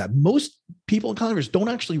realize that most people in Congress don't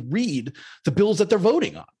actually read the bills that they're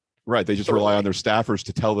voting on. Right. They just rely on their staffers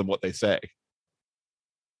to tell them what they say.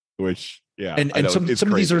 Which, and some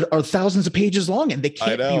of these are thousands of pages long and they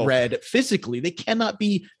can't be read physically. They cannot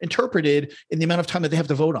be interpreted in the amount of time that they have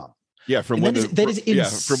to vote on. Yeah, from when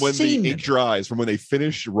the ink dries, from when they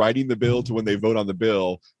finish writing the bill to when they vote on the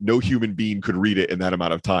bill, no human being could read it in that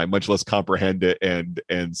amount of time, much less comprehend it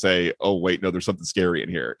and say, "Oh, wait, no, there's something scary in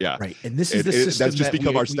here." Yeah, right. And this is the system that's just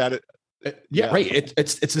become our status. Right.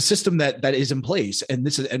 It's the system that is in place,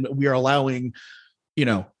 and we are allowing,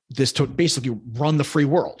 this to basically run the free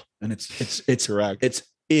world, and it's correct.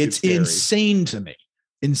 It's insane to me.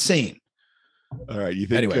 Insane. All right. You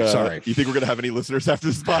think? Anyway, sorry. You think we're gonna have any listeners after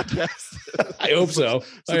this podcast? I hope so.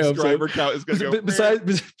 Subscriber count is gonna go.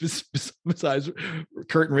 Besides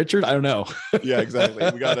Kurt and Richard, I don't know. Yeah, exactly.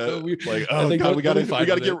 We gotta we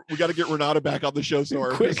gotta get Renata back on the show so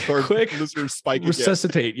our quick listeners spike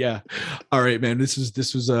resuscitate. Yeah. All right, man. This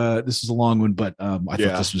was a long one, but I thought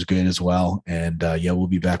this was good as well. And we'll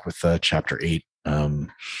be back with chapter 8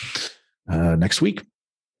 next week.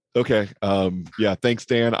 Okay. Thanks,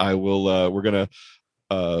 Dan. I will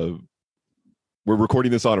we're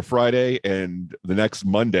recording this on a Friday, and the next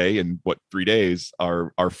Monday, in 3 days,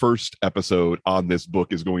 our first episode on this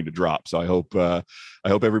book is going to drop. So I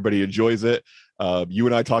hope everybody enjoys it. You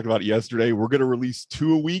and I talked about it yesterday. We're going to release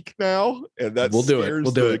 2 a week now, and that we'll do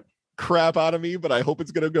it. Crap out of me, but I hope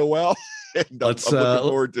it's going to go well. And I'm looking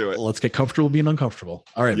forward to it. Let's get comfortable being uncomfortable.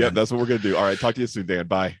 All right. Yeah, that's what we're going to do. All right. Talk to you soon, Dan.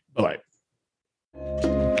 Bye. Bye.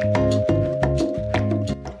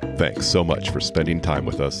 Thanks so much for spending time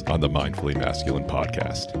with us on the Mindfully Masculine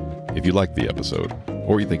podcast. If you liked the episode,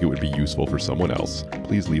 or you think it would be useful for someone else,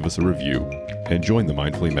 please leave us a review and join the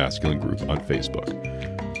Mindfully Masculine group on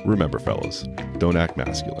Facebook. Remember, fellas, don't act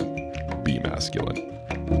masculine, be masculine.